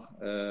are,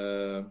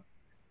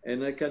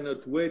 and I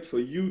cannot wait for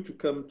you to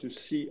come to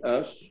see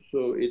us.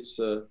 So it's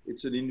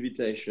an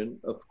invitation,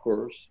 of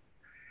course.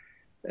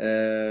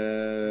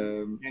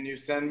 Can you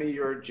send me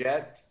your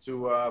jet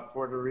to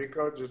Puerto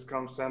Rico? Just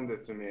come send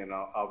it to me, and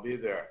I'll be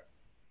there.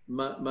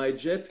 My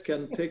jet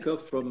can take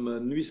off from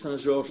Nuit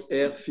Saint-Georges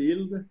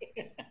airfield,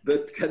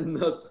 but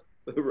cannot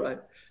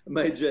arrive.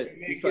 My jet,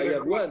 if I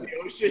had one.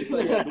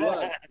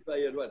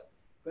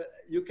 But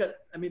you can,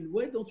 I mean,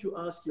 why don't you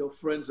ask your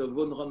friends of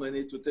Von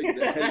Romane to take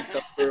the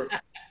helicopter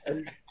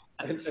and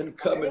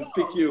come and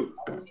pick you?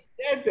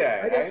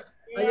 I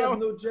have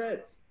no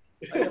jet.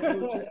 I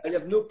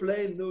have no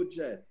plane, no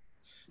jet.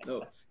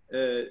 No,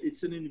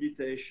 it's an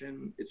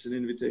invitation. It's an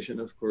invitation,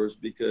 of course,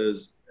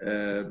 because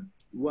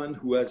one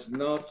who has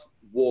not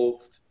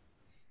walked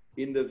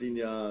in the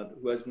vineyard,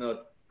 who has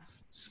not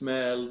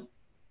smelled,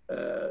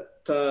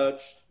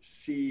 touched,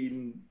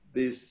 seen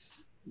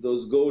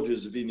those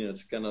gorgeous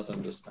vineyards cannot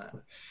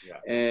understand. Yeah.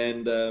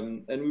 And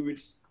we will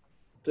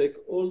take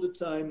all the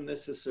time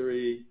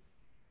necessary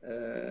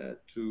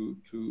to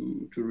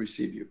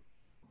receive you.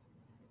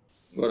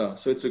 Voilà.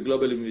 So it's a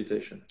global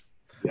invitation.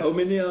 Yes. How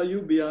many are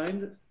you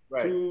behind?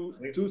 Right.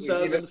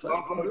 2,500.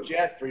 Globo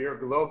jet for your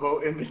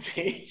Globo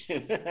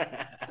invitation.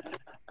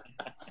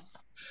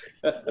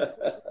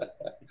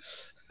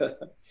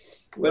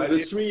 Well, the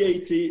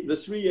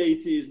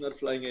 380 is not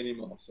flying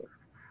anymore. So.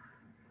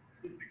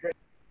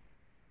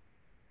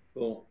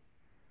 Bon.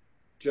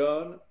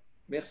 John,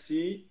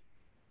 merci.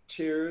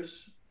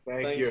 Cheers.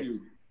 Thank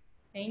you.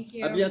 Thank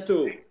you. À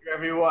bientôt. Thank you,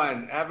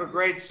 everyone. Have a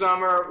great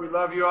summer. We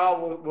love you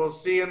all. We'll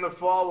see you in the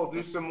fall. We'll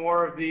do some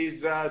more of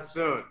these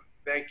soon.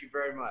 Thank you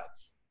very much.